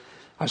Hebrews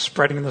are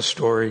spreading the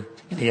story,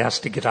 and he has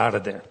to get out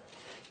of there.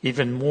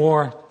 Even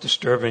more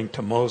disturbing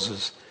to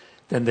Moses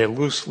than their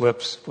loose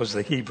lips was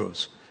the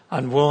Hebrews'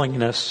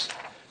 unwillingness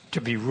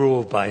to be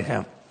ruled by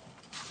him.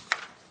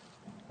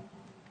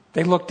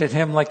 They looked at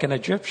him like an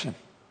Egyptian.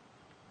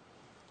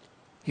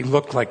 He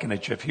looked like an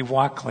Egyptian. He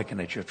walked like an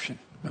Egyptian.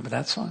 Remember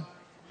that song?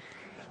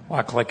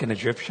 Walk like an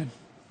Egyptian.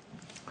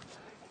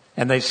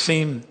 And they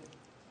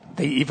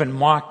even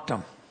mocked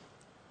him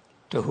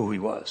to who he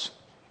was.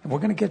 And we're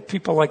going to get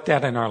people like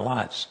that in our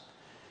lives.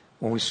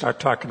 When we start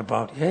talking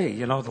about, hey,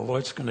 you know, the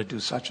Lord's going to do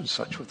such and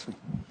such with me.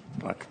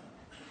 Like,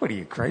 what are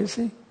you,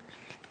 crazy?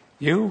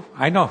 You?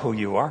 I know who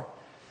you are.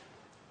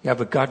 Yeah,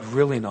 but God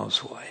really knows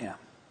who I am.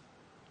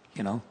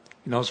 You know,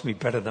 He knows me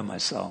better than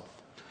myself.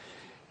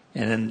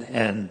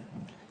 And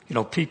you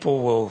know,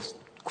 people will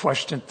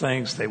question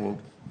things. They will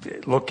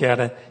look at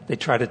it. They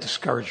try to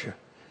discourage you.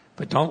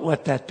 But don't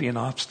let that be an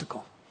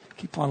obstacle.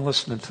 Keep on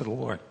listening to the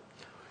Lord.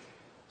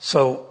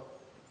 So,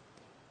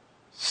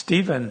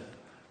 Stephen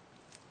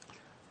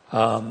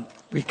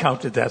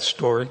recounted that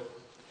story.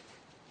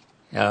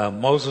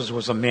 Moses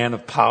was a man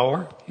of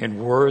power in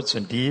words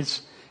and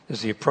deeds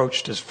as he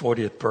approached his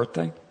 40th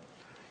birthday.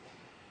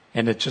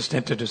 And it just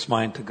entered his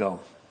mind to go.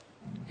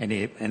 And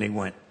he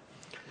went.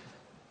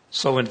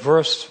 So in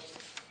verse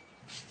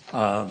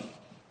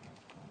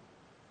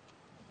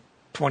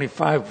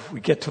 25, we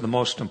get to the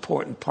most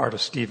important part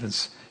of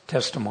Stephen's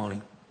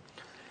testimony.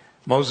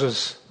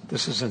 Moses,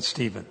 this is in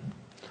Stephen.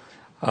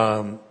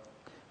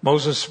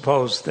 Moses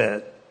supposed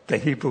that the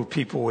Hebrew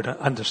people would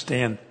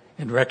understand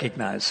and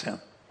recognize him.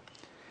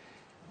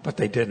 But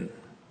they didn't.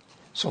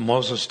 So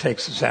Moses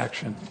takes his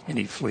action and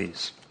he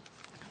flees.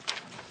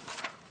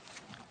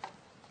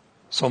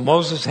 So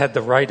Moses had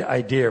the right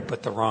idea,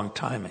 but the wrong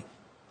timing.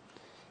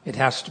 It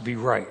has to be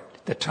right.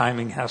 The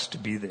timing has to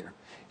be there.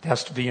 It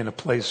has to be in a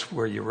place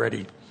where you're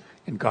ready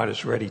and God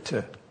is ready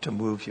to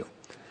move you.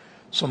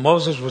 So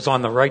Moses was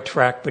on the right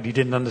track, but he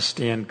didn't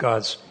understand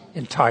God's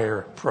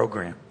entire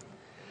program.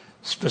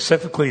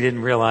 Specifically, he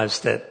didn't realize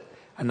that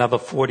another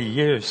 40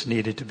 years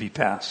needed to be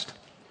passed.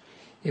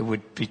 It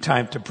would be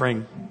time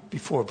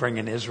before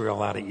bringing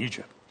Israel out of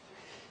Egypt.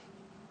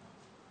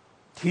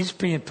 He's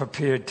being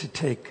prepared to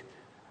take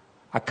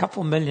a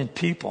couple million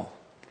people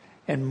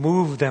and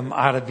move them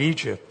out of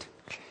Egypt,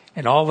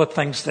 and all the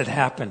things that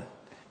happen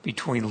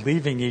between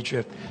leaving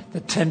Egypt,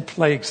 the 10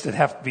 plagues that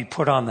have to be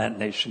put on that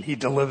nation. He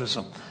delivers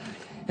them.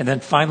 And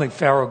then finally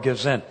Pharaoh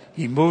gives in.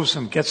 He moves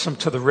them, gets them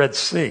to the Red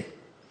Sea.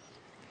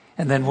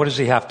 And then what does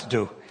he have to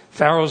do?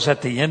 Pharaoh's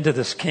at the end of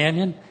this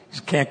canyon. He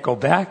can't go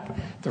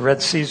back. The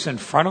Red Sea's in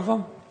front of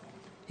him.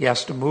 He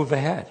has to move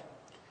ahead.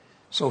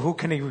 So who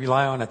can he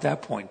rely on at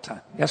that point in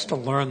time? He has to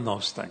learn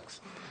those things.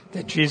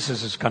 That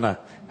Jesus is going to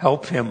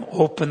help him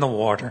open the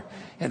water,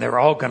 and they're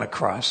all going to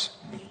cross.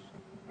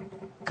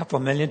 A couple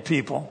of million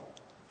people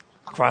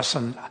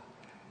crossing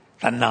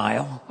the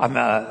Nile,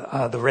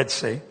 the Red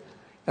Sea.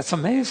 That's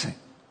amazing.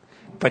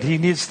 But he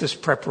needs this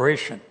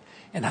preparation.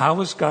 And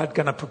how is God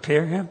going to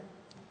prepare him?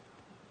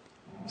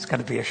 He's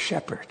going to be a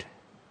shepherd,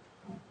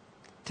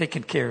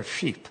 taking care of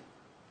sheep.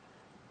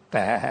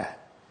 Bah.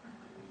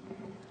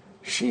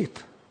 Sheep.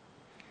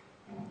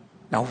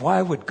 Now,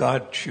 why would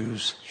God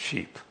choose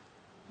sheep?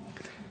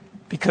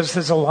 Because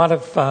there's a lot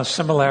of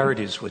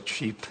similarities with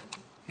sheep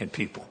and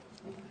people.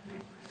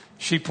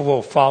 Sheep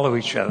will follow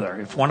each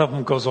other. If one of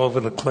them goes over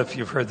the cliff,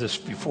 you've heard this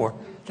before,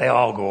 they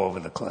all go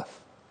over the cliff.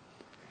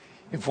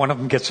 If one of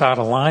them gets out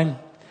of line,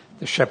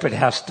 the shepherd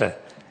has to,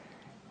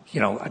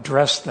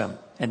 address them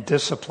and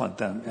discipline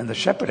them. And the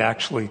shepherd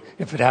actually,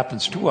 if it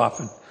happens too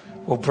often,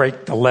 will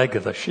break the leg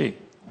of the sheep.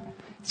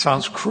 It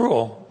sounds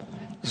cruel.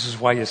 This is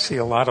why you see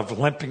a lot of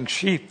limping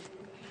sheep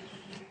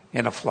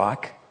in a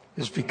flock,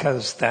 is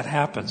because that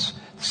happens.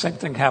 The same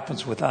thing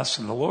happens with us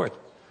and the Lord.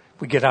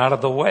 We get out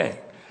of the way.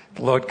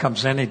 The Lord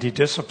comes in and He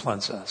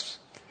disciplines us.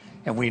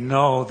 And we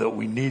know that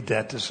we need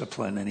that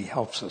discipline, and He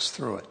helps us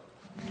through it.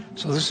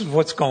 So this is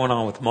what's going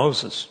on with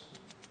Moses.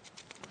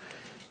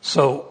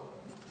 So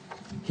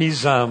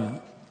he's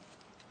in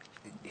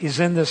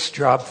this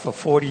job for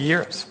 40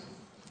 years.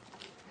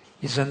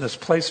 He's in this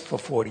place for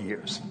 40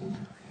 years.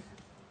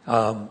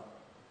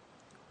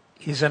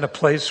 He's in a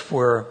place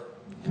where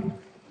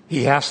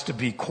he has to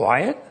be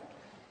quiet.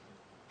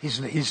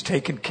 He's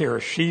taking care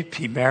of sheep.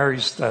 He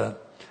marries the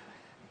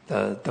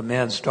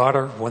man's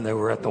daughter when they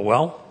were at the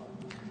well.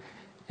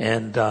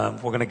 And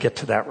we're going to get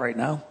to that right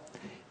now.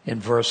 In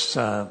verse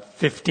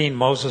 15,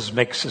 Moses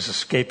makes his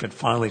escape and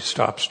finally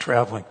stops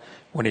traveling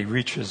when he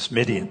reaches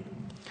Midian.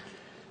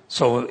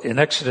 So in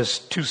Exodus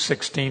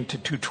 2:16 to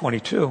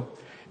 2:22,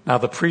 now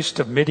the priest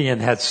of Midian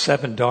had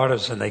 7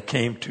 daughters, and they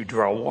came to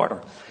draw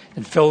water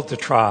and filled the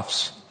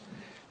troughs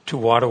to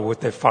water with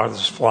their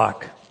father's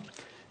flock.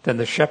 Then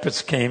the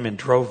shepherds came and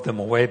drove them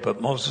away,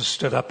 but Moses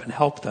stood up and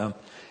helped them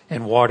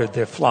and watered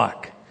their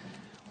flock.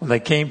 When they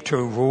came to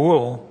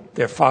Reuel,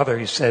 their father,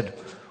 he said,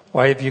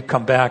 "Why have you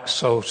come back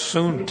so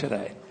soon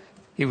today?"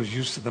 He was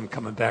used to them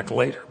coming back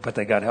later, but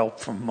they got help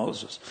from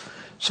Moses.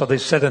 So they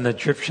said, "An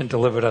Egyptian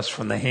delivered us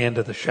from the hand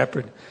of the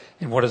shepherd,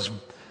 and what is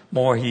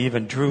more, he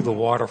even drew the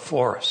water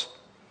for us."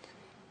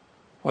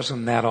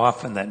 Wasn't that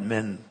often that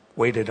men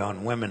waited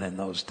on women in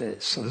those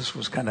days, so this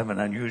was kind of an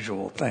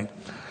unusual thing,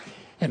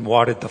 and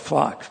watered the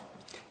flock.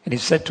 And he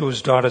said to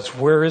his daughters,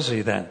 "Where is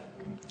he then?"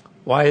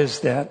 Why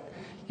is that?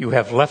 You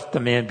have left the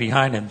man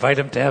behind. Invite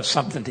him to have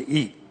something to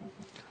eat.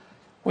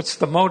 What's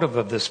the motive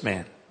of this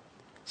man?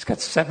 He's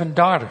got 7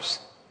 daughters,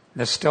 and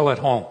they're still at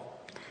home.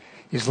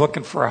 He's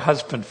looking for a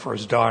husband for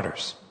his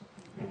daughters,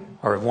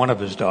 or one of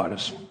his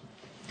daughters.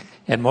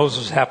 And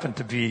Moses happened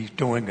to be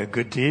doing a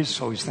good deed,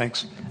 so he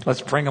thinks,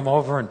 let's bring him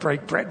over and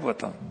break bread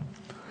with him.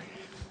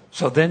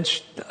 So then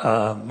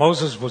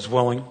Moses was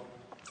willing,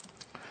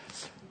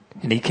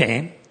 and he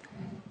came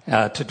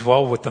to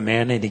dwell with the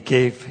man, and he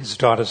gave his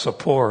daughter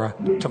Zipporah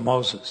to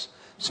Moses.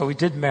 So he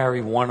did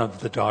marry one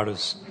of the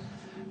daughters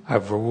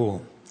of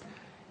Reuel.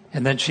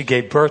 And then she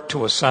gave birth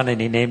to a son,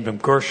 and he named him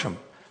Gershom,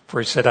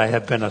 for he said, I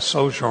have been a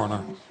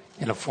sojourner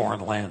in a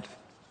foreign land.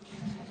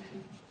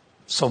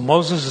 So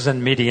Moses is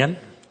in Midian,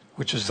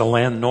 which is the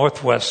land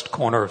northwest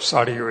corner of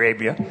Saudi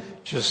Arabia,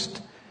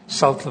 just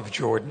south of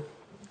Jordan,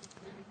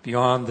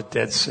 beyond the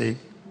Dead Sea.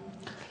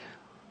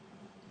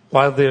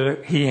 While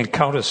there, he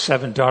encounters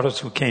 7 daughters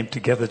who came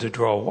together to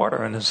draw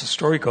water. And as the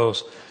story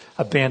goes,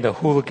 a band of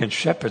hooligan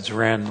shepherds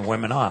ran the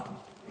women off.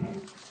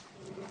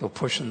 They were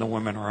pushing the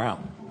women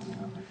around.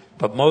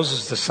 But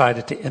Moses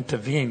decided to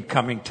intervene,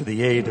 coming to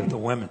the aid of the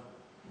women.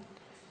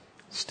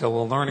 Still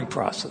a learning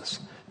process.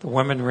 The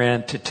women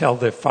ran to tell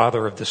their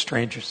father of the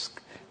stranger's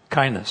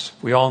kindness.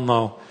 We all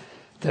know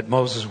that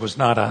Moses was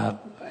not a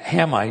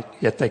Hamite,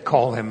 yet they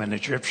call him an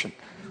Egyptian.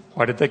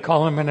 Why did they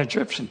call him an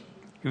Egyptian?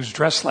 He was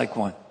dressed like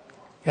one.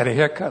 He had a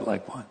haircut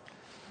like one.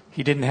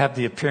 He didn't have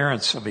the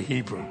appearance of a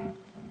Hebrew.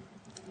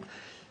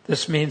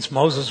 This means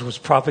Moses was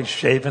probably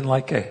shaven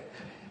like an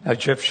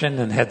Egyptian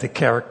and had the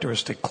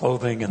characteristic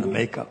clothing and the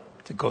makeup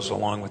that goes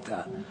along with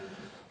that.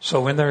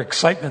 So in their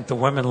excitement, the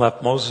women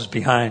left Moses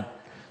behind.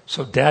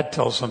 So Dad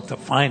tells them to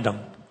find him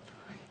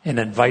and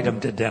invite him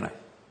to dinner.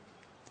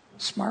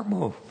 Smart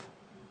move.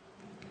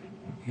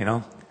 You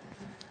know,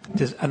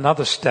 there's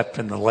another step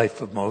in the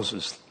life of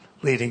Moses,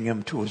 leading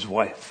him to his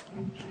wife.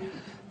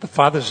 The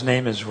father's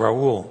name is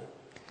Reuel.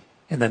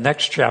 In the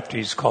next chapter,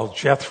 he's called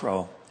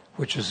Jethro,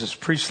 which is his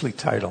priestly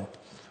title.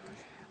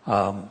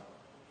 One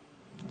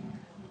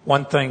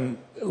thing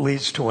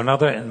leads to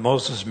another, and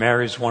Moses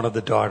marries one of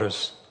the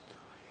daughters,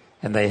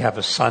 and they have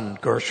a son,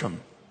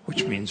 Gershom,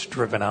 which means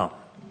driven out.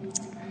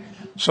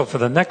 So for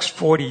the next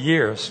 40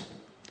 years,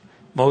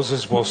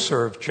 Moses will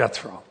serve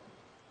Jethro.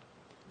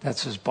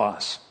 That's his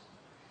boss.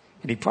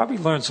 And he probably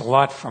learns a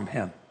lot from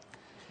him.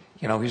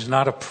 You know, he's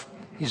not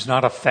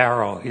a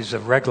pharaoh. He's a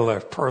regular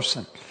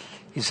person.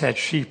 He's had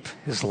sheep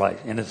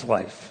in his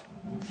life.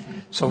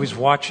 So he's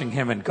watching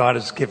him, and God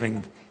is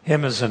giving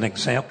him as an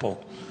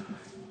example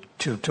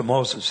to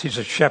Moses. He's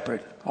a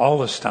shepherd all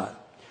this time.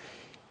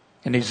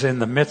 And he's in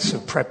the midst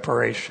of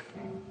preparation,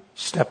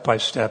 step by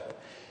step.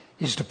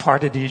 He's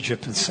departed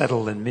Egypt and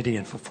settled in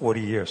Midian for 40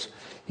 years.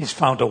 He's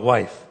found a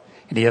wife,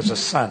 and he has a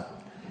son.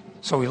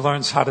 So he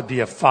learns how to be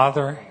a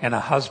father and a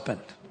husband.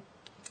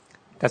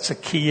 That's a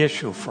key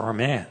issue for a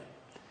man,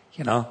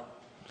 you know.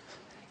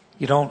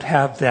 You don't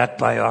have that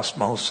by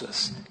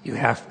osmosis. You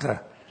have to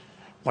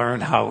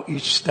learn how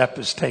each step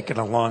is taken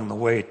along the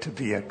way to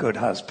be a good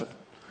husband.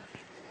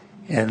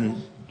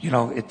 And, you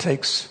know, it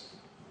takes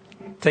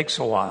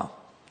a while,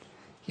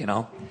 you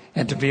know,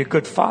 and to be a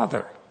good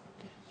father,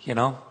 you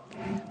know.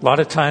 A lot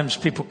of times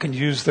people can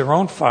use their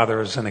own father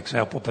as an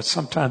example, but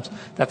sometimes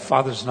that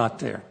father's not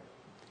there.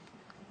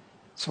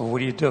 So what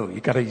do?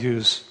 You got to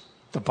use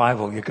the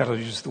Bible. You got to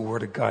use the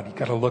Word of God. You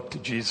got to look to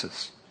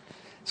Jesus.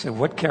 Say,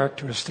 what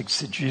characteristics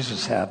did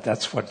Jesus have?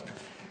 That's what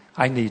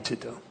I need to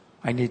do.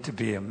 I need to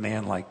be a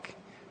man like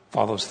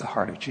follows the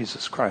heart of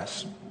Jesus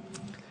Christ.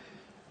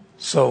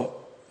 So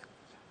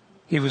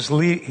he was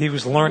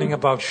learning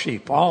about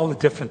sheep, all the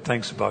different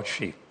things about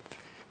sheep,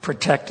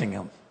 protecting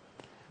them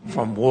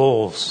from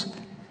wolves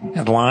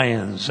and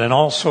lions and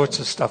all sorts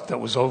of stuff that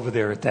was over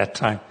there at that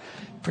time,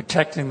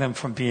 protecting them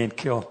from being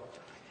killed.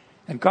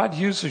 And God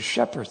uses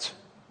shepherds.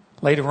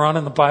 Later on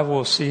in the Bible,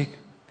 we'll see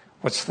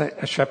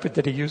a shepherd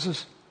that he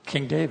uses?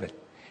 King David.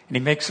 And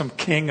he makes him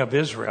king of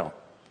Israel.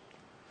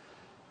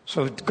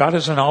 So God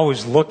isn't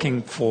always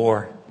looking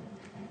for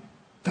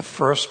the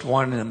first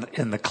one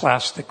in the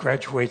class that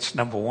graduates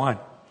number 1.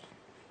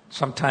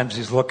 Sometimes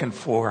he's looking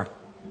for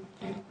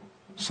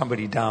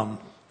somebody down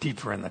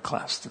deeper in the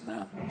class than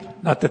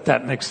that. Not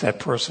that makes that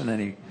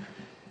person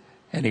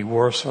any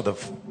worse or the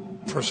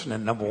person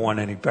in number 1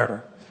 any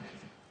better.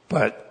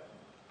 But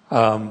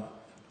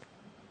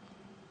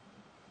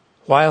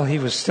while he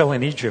was still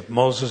in Egypt,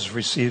 Moses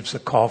receives a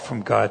call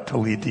from God to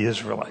lead the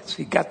Israelites.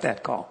 He got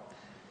that call.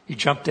 He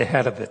jumped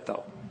ahead of it,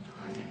 though.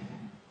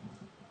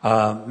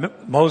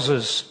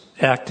 Moses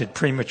acted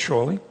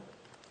prematurely,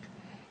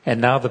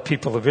 and now the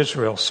people of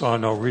Israel saw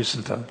no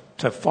reason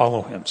to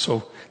follow him.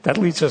 So that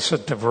leads us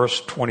to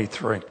verse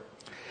 23.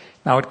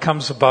 Now it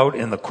comes about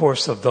in the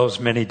course of those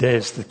many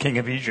days, the king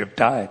of Egypt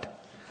died,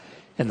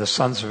 and the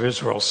sons of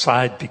Israel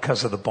sighed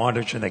because of the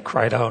bondage, and they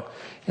cried out,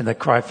 and the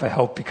cry for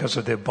help because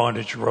of their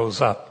bondage rose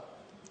up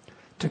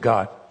to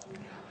God.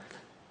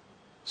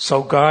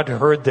 So God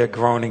heard their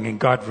groaning, and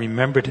God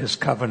remembered his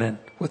covenant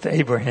with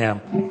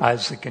Abraham,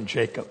 Isaac, and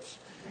Jacob.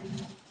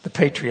 the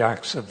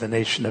patriarchs of the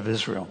nation of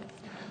Israel.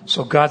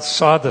 So God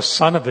saw the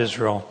son of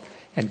Israel,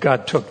 and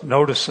God took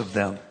notice of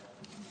them.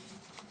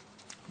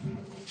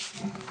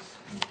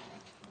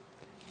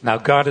 Now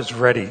God is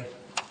ready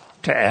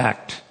to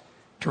act,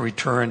 to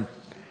return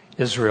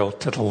Israel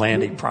to the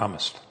land he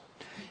promised.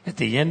 At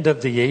the end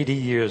of the 80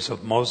 years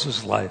of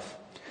Moses' life,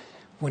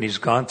 when he's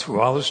gone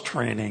through all his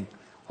training,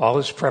 all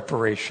his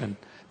preparation,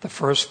 the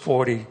first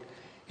 40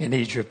 in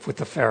Egypt with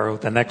the Pharaoh,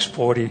 the next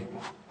 40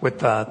 with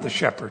the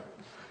shepherd,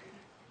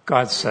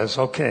 God says,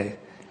 okay,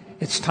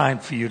 it's time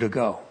for you to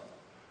go.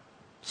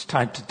 It's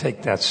time to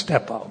take that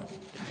step out.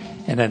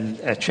 And then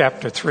at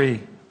chapter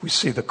 3, we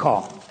see the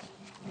call.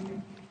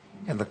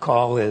 And the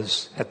call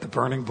is at the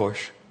burning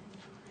bush.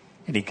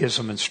 And he gives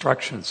them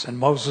instructions. And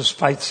Moses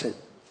fights it.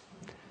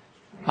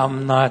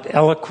 I'm not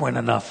eloquent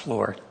enough,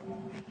 Lord.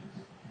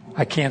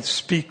 I can't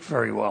speak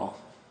very well.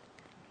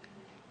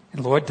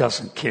 And the Lord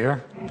doesn't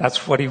care.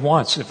 That's what he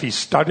wants. If he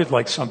stuttered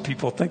like some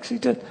people think he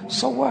did,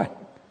 so what?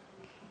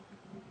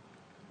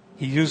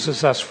 He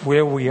uses us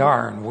where we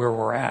are and where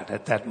we're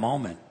at that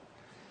moment.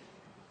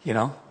 You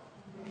know?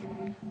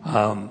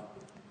 And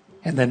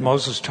then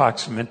Moses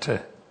talks him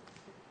into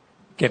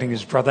getting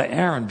his brother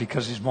Aaron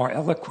because he's more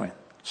eloquent.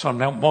 So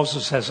now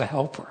Moses has a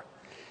helper.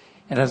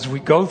 And as we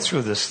go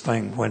through this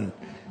thing, when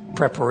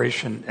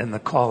preparation and the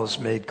call is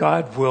made,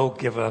 God will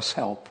give us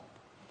help.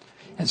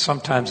 And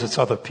sometimes it's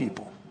other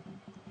people.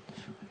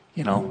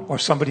 You know, or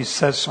somebody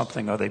says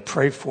something or they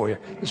pray for you.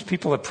 There's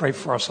people that pray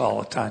for us all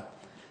the time.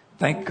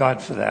 Thank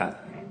God for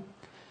that.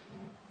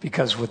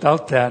 Because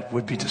without that,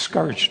 we'd be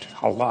discouraged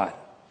a lot.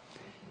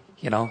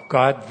 You know,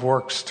 God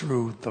works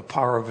through the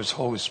power of his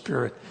Holy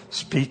Spirit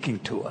speaking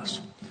to us.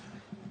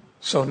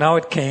 So now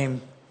it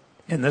came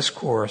in this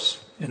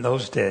course, in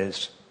those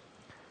days,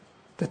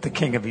 that the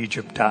king of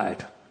Egypt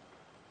died.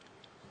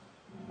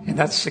 And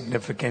that's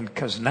significant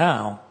because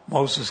now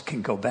Moses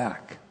can go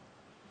back.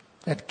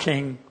 That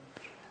king,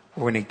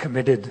 when he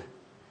committed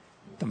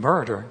the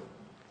murder,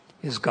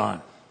 is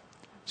gone.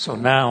 So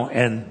now,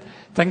 and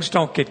things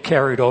don't get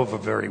carried over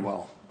very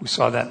well. We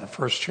saw that in the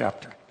first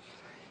chapter.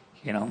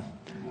 You know,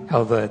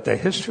 how the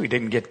history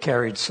didn't get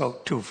carried so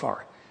too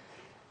far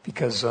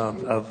because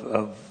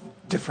of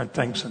different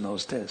things in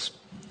those days.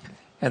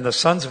 And the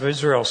sons of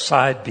Israel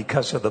sighed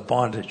because of the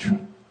bondage.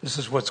 This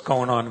is what's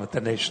going on with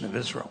the nation of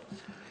Israel.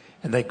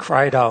 And they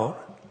cried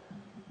out,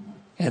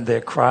 and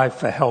their cry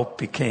for help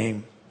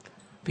became,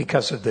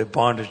 because of their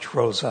bondage,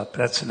 rose up.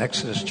 That's in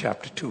Exodus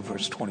chapter 2,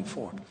 verse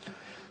 24.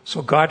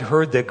 So God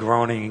heard their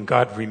groaning, and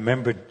God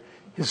remembered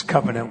his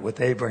covenant with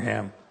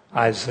Abraham,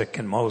 Isaac,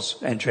 and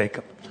Moses and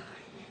Jacob.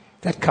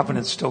 That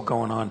covenant's still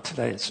going on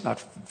today. It's not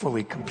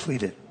fully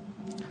completed.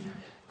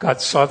 God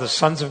saw the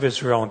sons of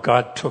Israel, and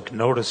God took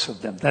notice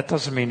of them. That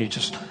doesn't mean he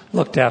just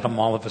looked at them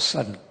all of a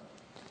sudden.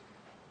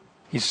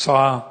 He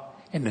saw,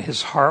 and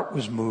his heart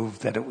was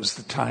moved that it was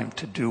the time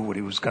to do what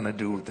he was going to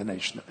do with the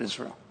nation of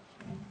Israel.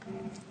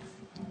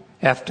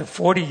 After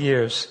 40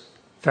 years,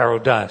 Pharaoh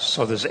dies.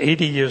 So there's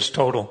 80 years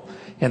total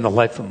in the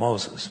life of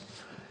Moses.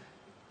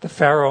 The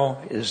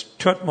Pharaoh is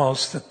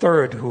Thutmose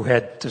III, who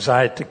had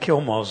desired to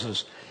kill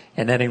Moses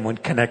and anyone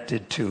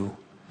connected to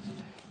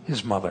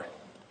his mother,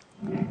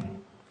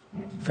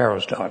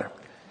 Pharaoh's daughter.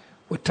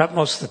 With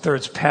Thutmose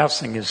III's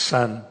passing, his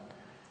son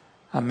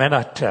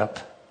Amenhotep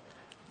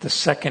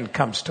II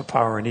comes to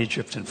power in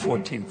Egypt in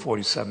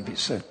 1447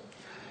 BC.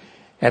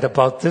 At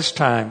about this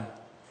time,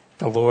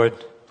 the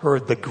Lord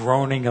heard the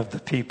groaning of the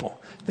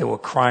people. They were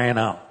crying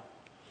out.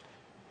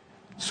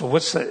 So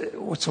what's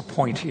the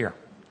point here?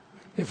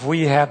 If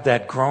we have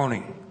that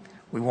groaning,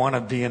 we want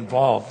to be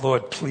involved.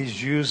 Lord,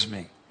 please use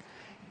me.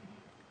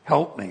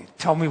 Help me.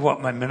 Tell me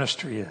what my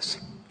ministry is.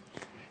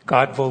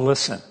 God will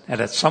listen. And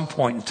at some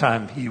point in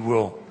time, he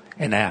will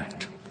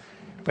enact.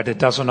 But it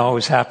doesn't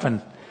always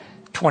happen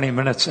 20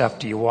 minutes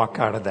after you walk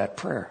out of that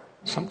prayer.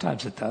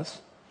 Sometimes it does.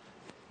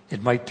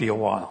 It might be a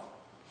while.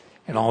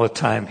 And all the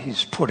time,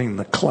 he's putting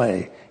the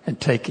clay and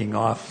taking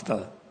off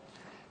the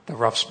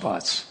rough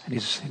spots. And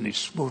he's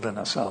smoothing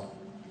us out.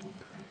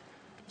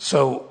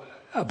 So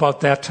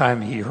about that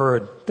time, he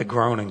heard the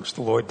groanings.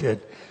 The Lord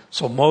did.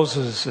 So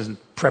Moses, in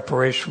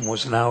preparation,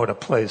 was now at a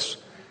place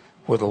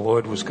where the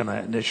Lord was going to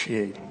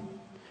initiate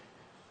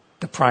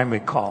the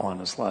primary call on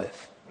his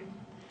life.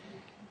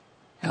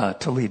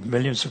 To lead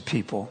millions of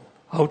people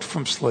out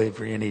from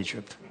slavery in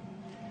Egypt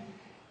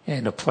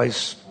and a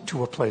place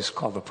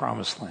called the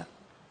Promised Land.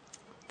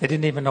 They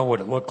didn't even know what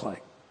it looked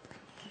like.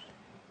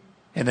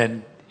 And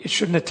then it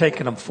shouldn't have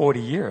taken them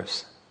 40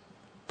 years,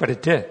 but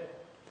it did.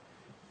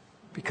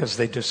 Because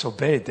they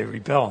disobeyed, they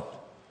rebelled.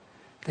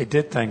 They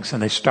did things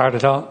and they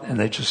started out and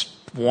they just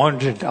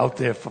wandered out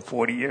there for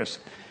 40 years.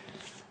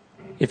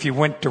 If you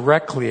went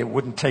directly, it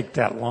wouldn't take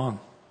that long.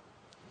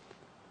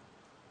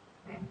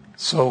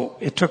 So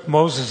it took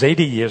Moses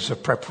 80 years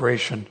of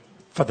preparation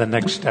for the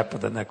next step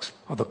of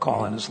the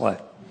call in his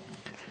life.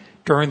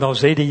 During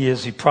those 80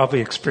 years, he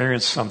probably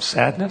experienced some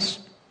sadness,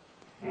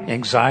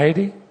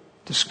 anxiety,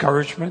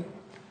 discouragement,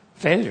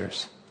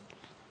 failures.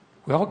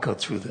 We all go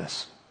through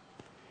this.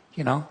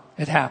 You know,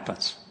 it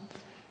happens.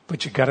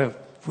 But you got to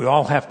we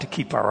all have to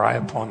keep our eye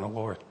upon the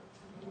Lord.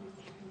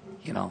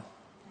 You know,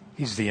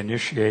 He's the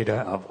initiator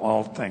of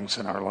all things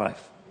in our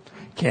life.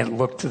 Can't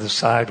look to the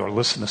side or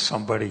listen to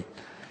somebody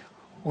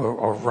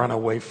or run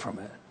away from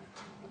it.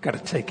 Got to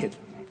take it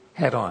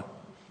head on.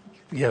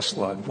 Yes,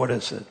 Lord, what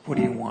is it? What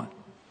do you want?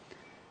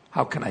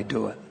 How can I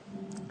do it?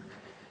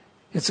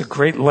 It's a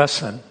great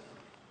lesson.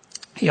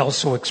 He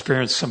also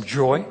experienced some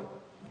joy,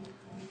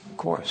 of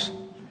course.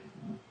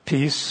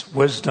 Peace,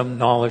 wisdom,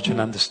 knowledge, and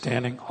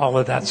understanding. All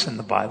of that's in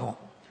the Bible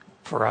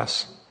for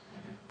us.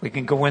 We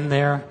can go in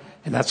there,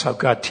 and that's how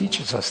God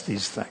teaches us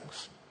these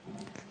things.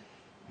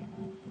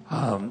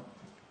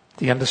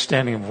 The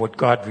understanding of what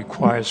God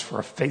requires for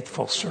a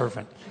faithful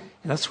servant.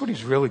 And that's what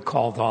He's really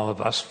called all of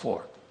us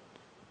for.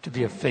 To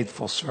be a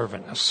faithful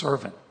servant, a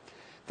servant.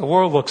 The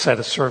world looks at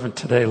a servant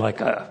today like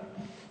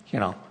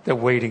they're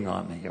waiting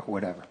on me or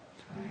whatever.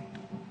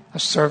 A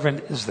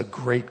servant is the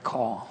great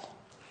call.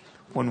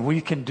 When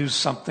we can do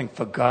something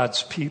for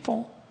God's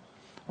people,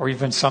 or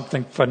even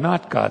something for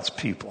not God's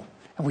people,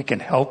 and we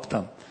can help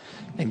them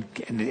and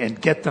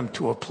get them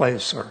to a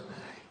place, or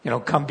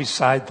come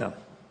beside them.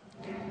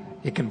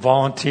 You can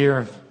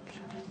volunteer,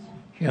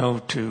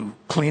 to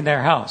clean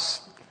their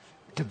house,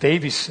 to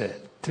babysit,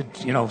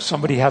 to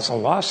somebody has a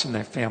loss in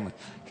their family.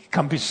 You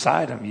come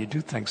beside them. You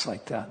do things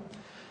like that.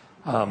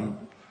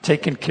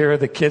 Taking care of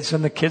the kids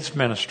in the kids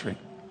ministry.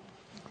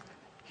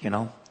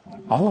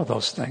 All of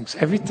those things.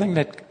 Everything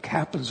that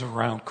happens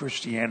around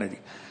Christianity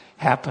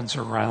happens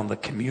around the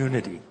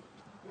community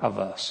of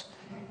us.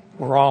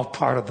 We're all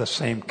part of the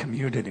same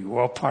community.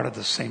 We're all part of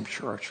the same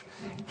church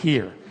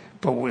here.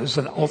 But there's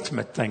an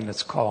ultimate thing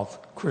that's called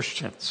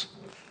Christians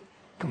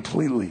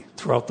completely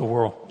throughout the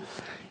world.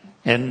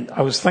 And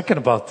I was thinking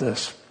about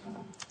this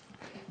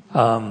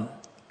and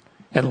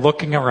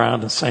looking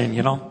around and saying,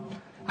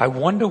 I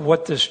wonder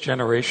what this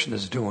generation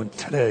is doing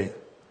today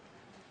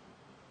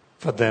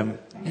for them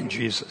in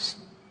Jesus.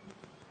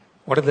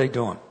 What are they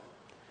doing?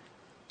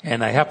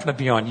 And I happened to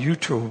be on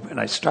YouTube, and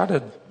I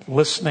started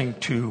listening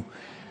to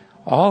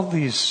all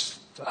these,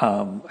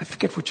 I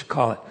forget what you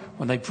call it,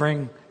 when they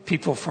bring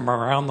people from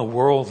around the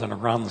world and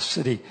around the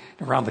city,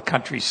 around the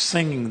country,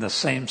 singing the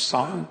same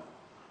song.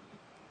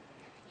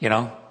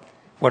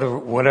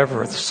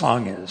 Whatever the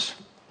song is,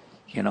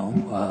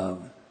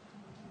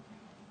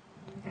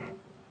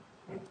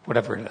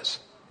 whatever it is.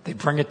 They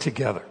bring it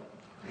together.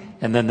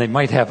 And then they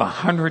might have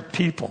 100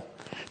 people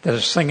that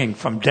are singing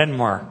from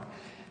Denmark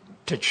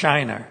to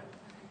China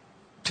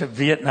to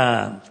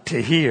Vietnam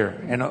to here.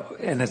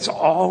 And it's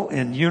all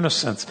in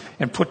unison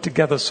and put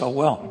together so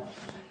well.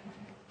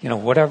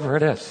 Whatever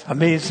it is.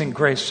 Amazing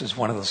Grace is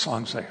one of the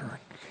songs I heard.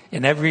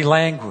 In every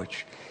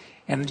language.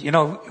 And,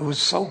 it was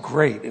so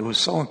great. It was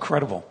so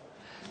incredible.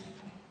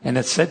 And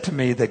it said to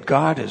me that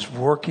God is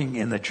working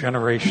in the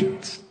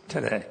generations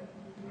today.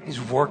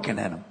 He's working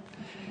in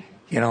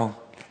them.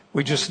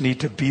 We just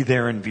need to be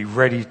there and be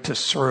ready to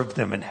serve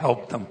them and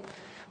help them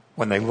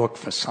when they look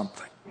for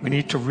something. We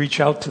need to reach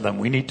out to them.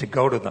 We need to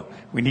go to them.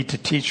 We need to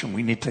teach them.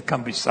 We need to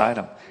come beside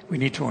them. We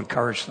need to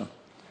encourage them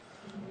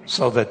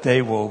so that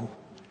they will,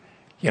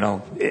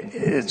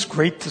 it's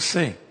great to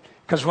see.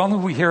 Because only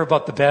we hear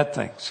about the bad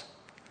things,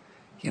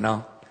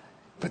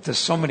 but there's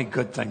so many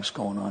good things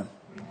going on.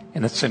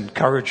 And it's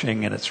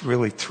encouraging and it's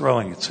really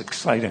thrilling. It's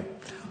exciting.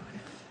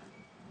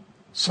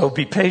 So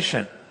be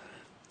patient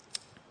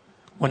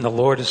when the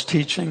Lord is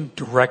teaching,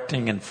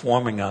 directing, and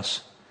forming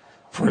us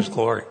for His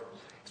glory.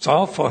 It's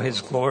all for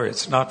His glory.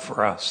 It's not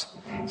for us.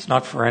 It's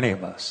not for any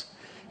of us.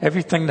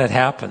 Everything that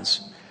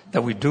happens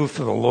that we do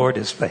for the Lord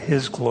is for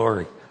His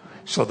glory,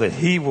 so that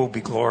He will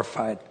be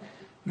glorified,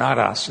 not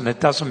us. And it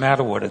doesn't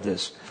matter what it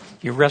is.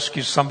 You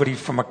rescue somebody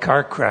from a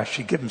car crash.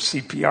 You give them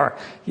CPR.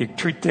 You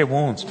treat their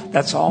wounds.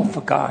 That's all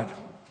for God.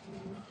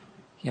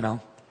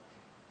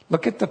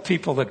 Look at the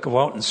people that go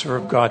out and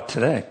serve God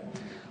today.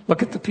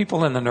 Look at the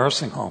people in the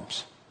nursing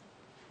homes.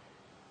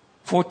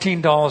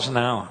 $14 an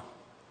hour.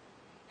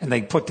 And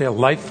they put their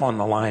life on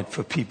the line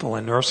for people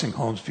in nursing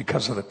homes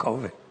because of the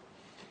COVID.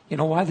 You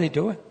know why they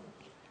do it?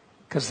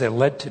 Because they're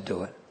led to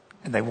do it.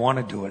 And they want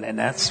to do it. And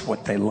that's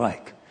what they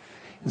like.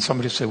 And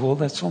somebody say,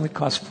 well, it only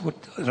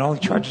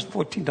charges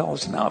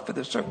 $14 an hour for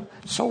this service.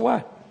 So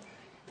what?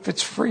 If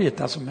it's free, it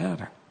doesn't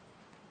matter.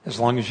 As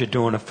long as you're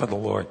doing it for the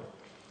Lord.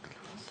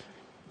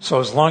 So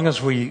as long as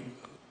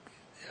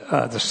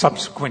the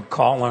subsequent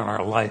call on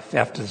our life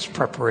after this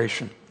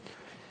preparation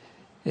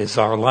is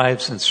our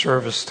lives in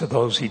service to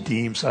those He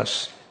deems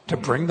us to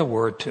bring the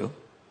word to.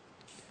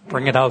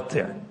 Bring it out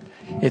there.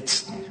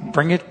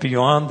 Bring it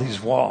beyond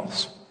these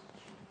walls.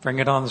 Bring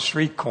it on the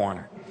street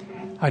corner.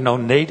 I know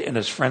Nate and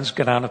his friends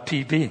get on a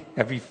PB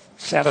every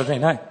Saturday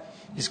night.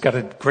 He's got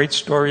a great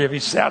story every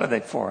Saturday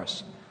for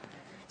us.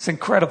 It's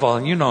incredible.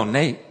 And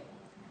Nate.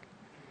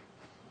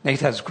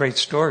 Nate has great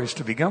stories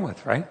to begin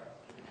with, right?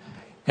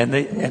 And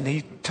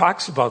he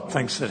talks about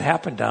things that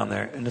happen down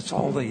there. And it's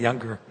all the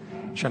younger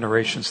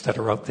generations that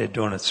are out there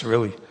doing it. It's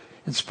really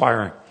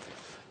inspiring.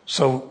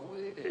 So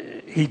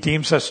He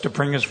deems us to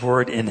bring His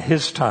word in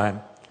His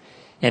time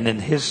and in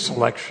His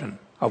selection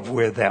of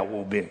where that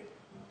will be.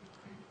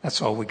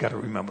 That's all we got to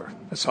remember.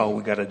 That's all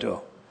we got to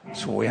do.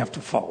 That's what we have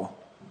to follow.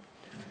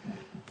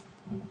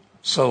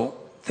 So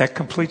that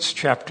completes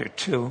chapter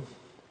 2.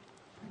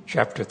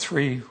 Chapter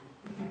 3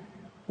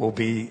 will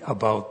be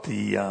about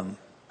the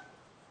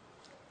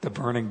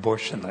burning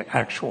bush and the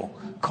actual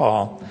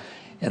call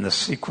and the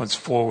sequence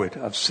forward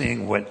of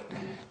seeing what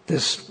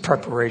this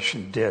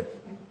preparation did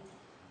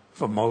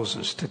for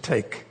Moses to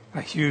take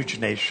a huge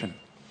nation,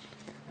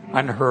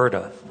 unheard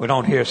of. We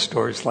don't hear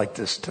stories like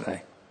this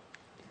today.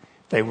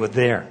 They were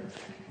there.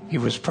 He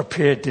was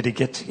prepared. Did he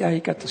he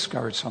got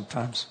discouraged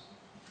sometimes.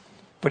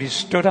 But he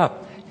stood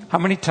up. How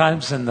many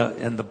times in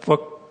the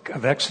book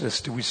of Exodus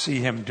do we see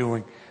him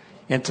doing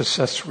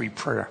intercessory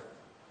prayer?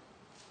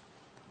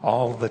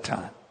 All the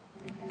time.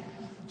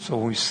 So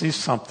when we see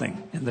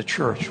something in the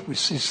church, we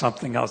see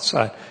something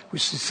outside, we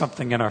see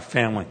something in our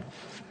family,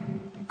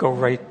 go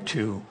right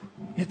to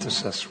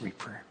intercessory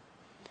prayer.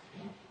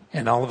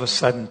 And all of a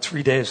sudden,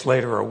 3 days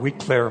later, or a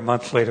week later, a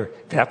month later,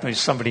 it happens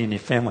to somebody in your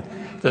family,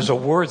 there's a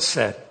word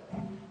said,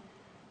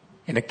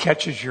 and it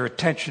catches your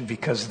attention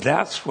because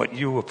that's what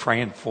you were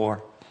praying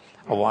for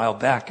a while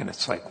back. And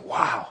it's like,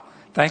 wow,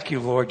 thank you,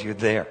 Lord, you're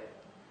there.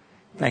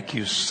 Thank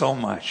you so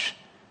much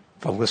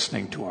for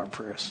listening to our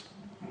prayers.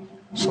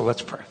 So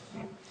let's pray.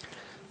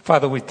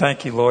 Father, we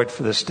thank you, Lord,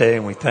 for this day,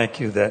 and we thank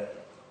you that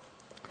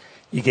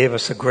you gave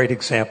us a great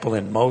example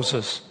in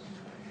Moses.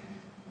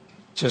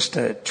 Just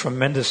a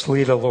tremendous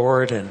leader,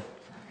 Lord, and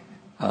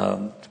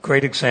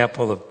great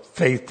example of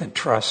faith and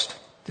trust.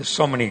 There's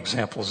so many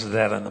examples of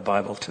that in the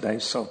Bible today.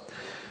 So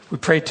we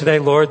pray today,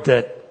 Lord,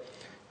 that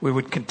we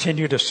would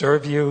continue to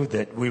serve you,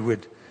 that we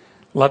would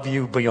love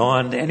you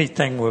beyond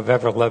anything we've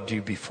ever loved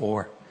you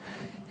before.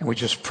 And we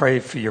just pray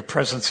for your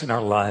presence in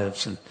our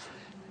lives and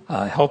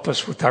help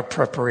us with our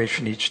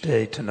preparation each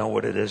day to know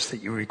what it is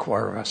that you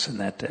require us in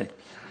that day.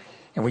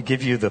 And we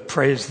give you the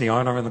praise, the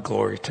honor, and the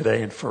glory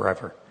today and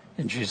forever.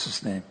 In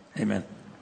Jesus' name, amen.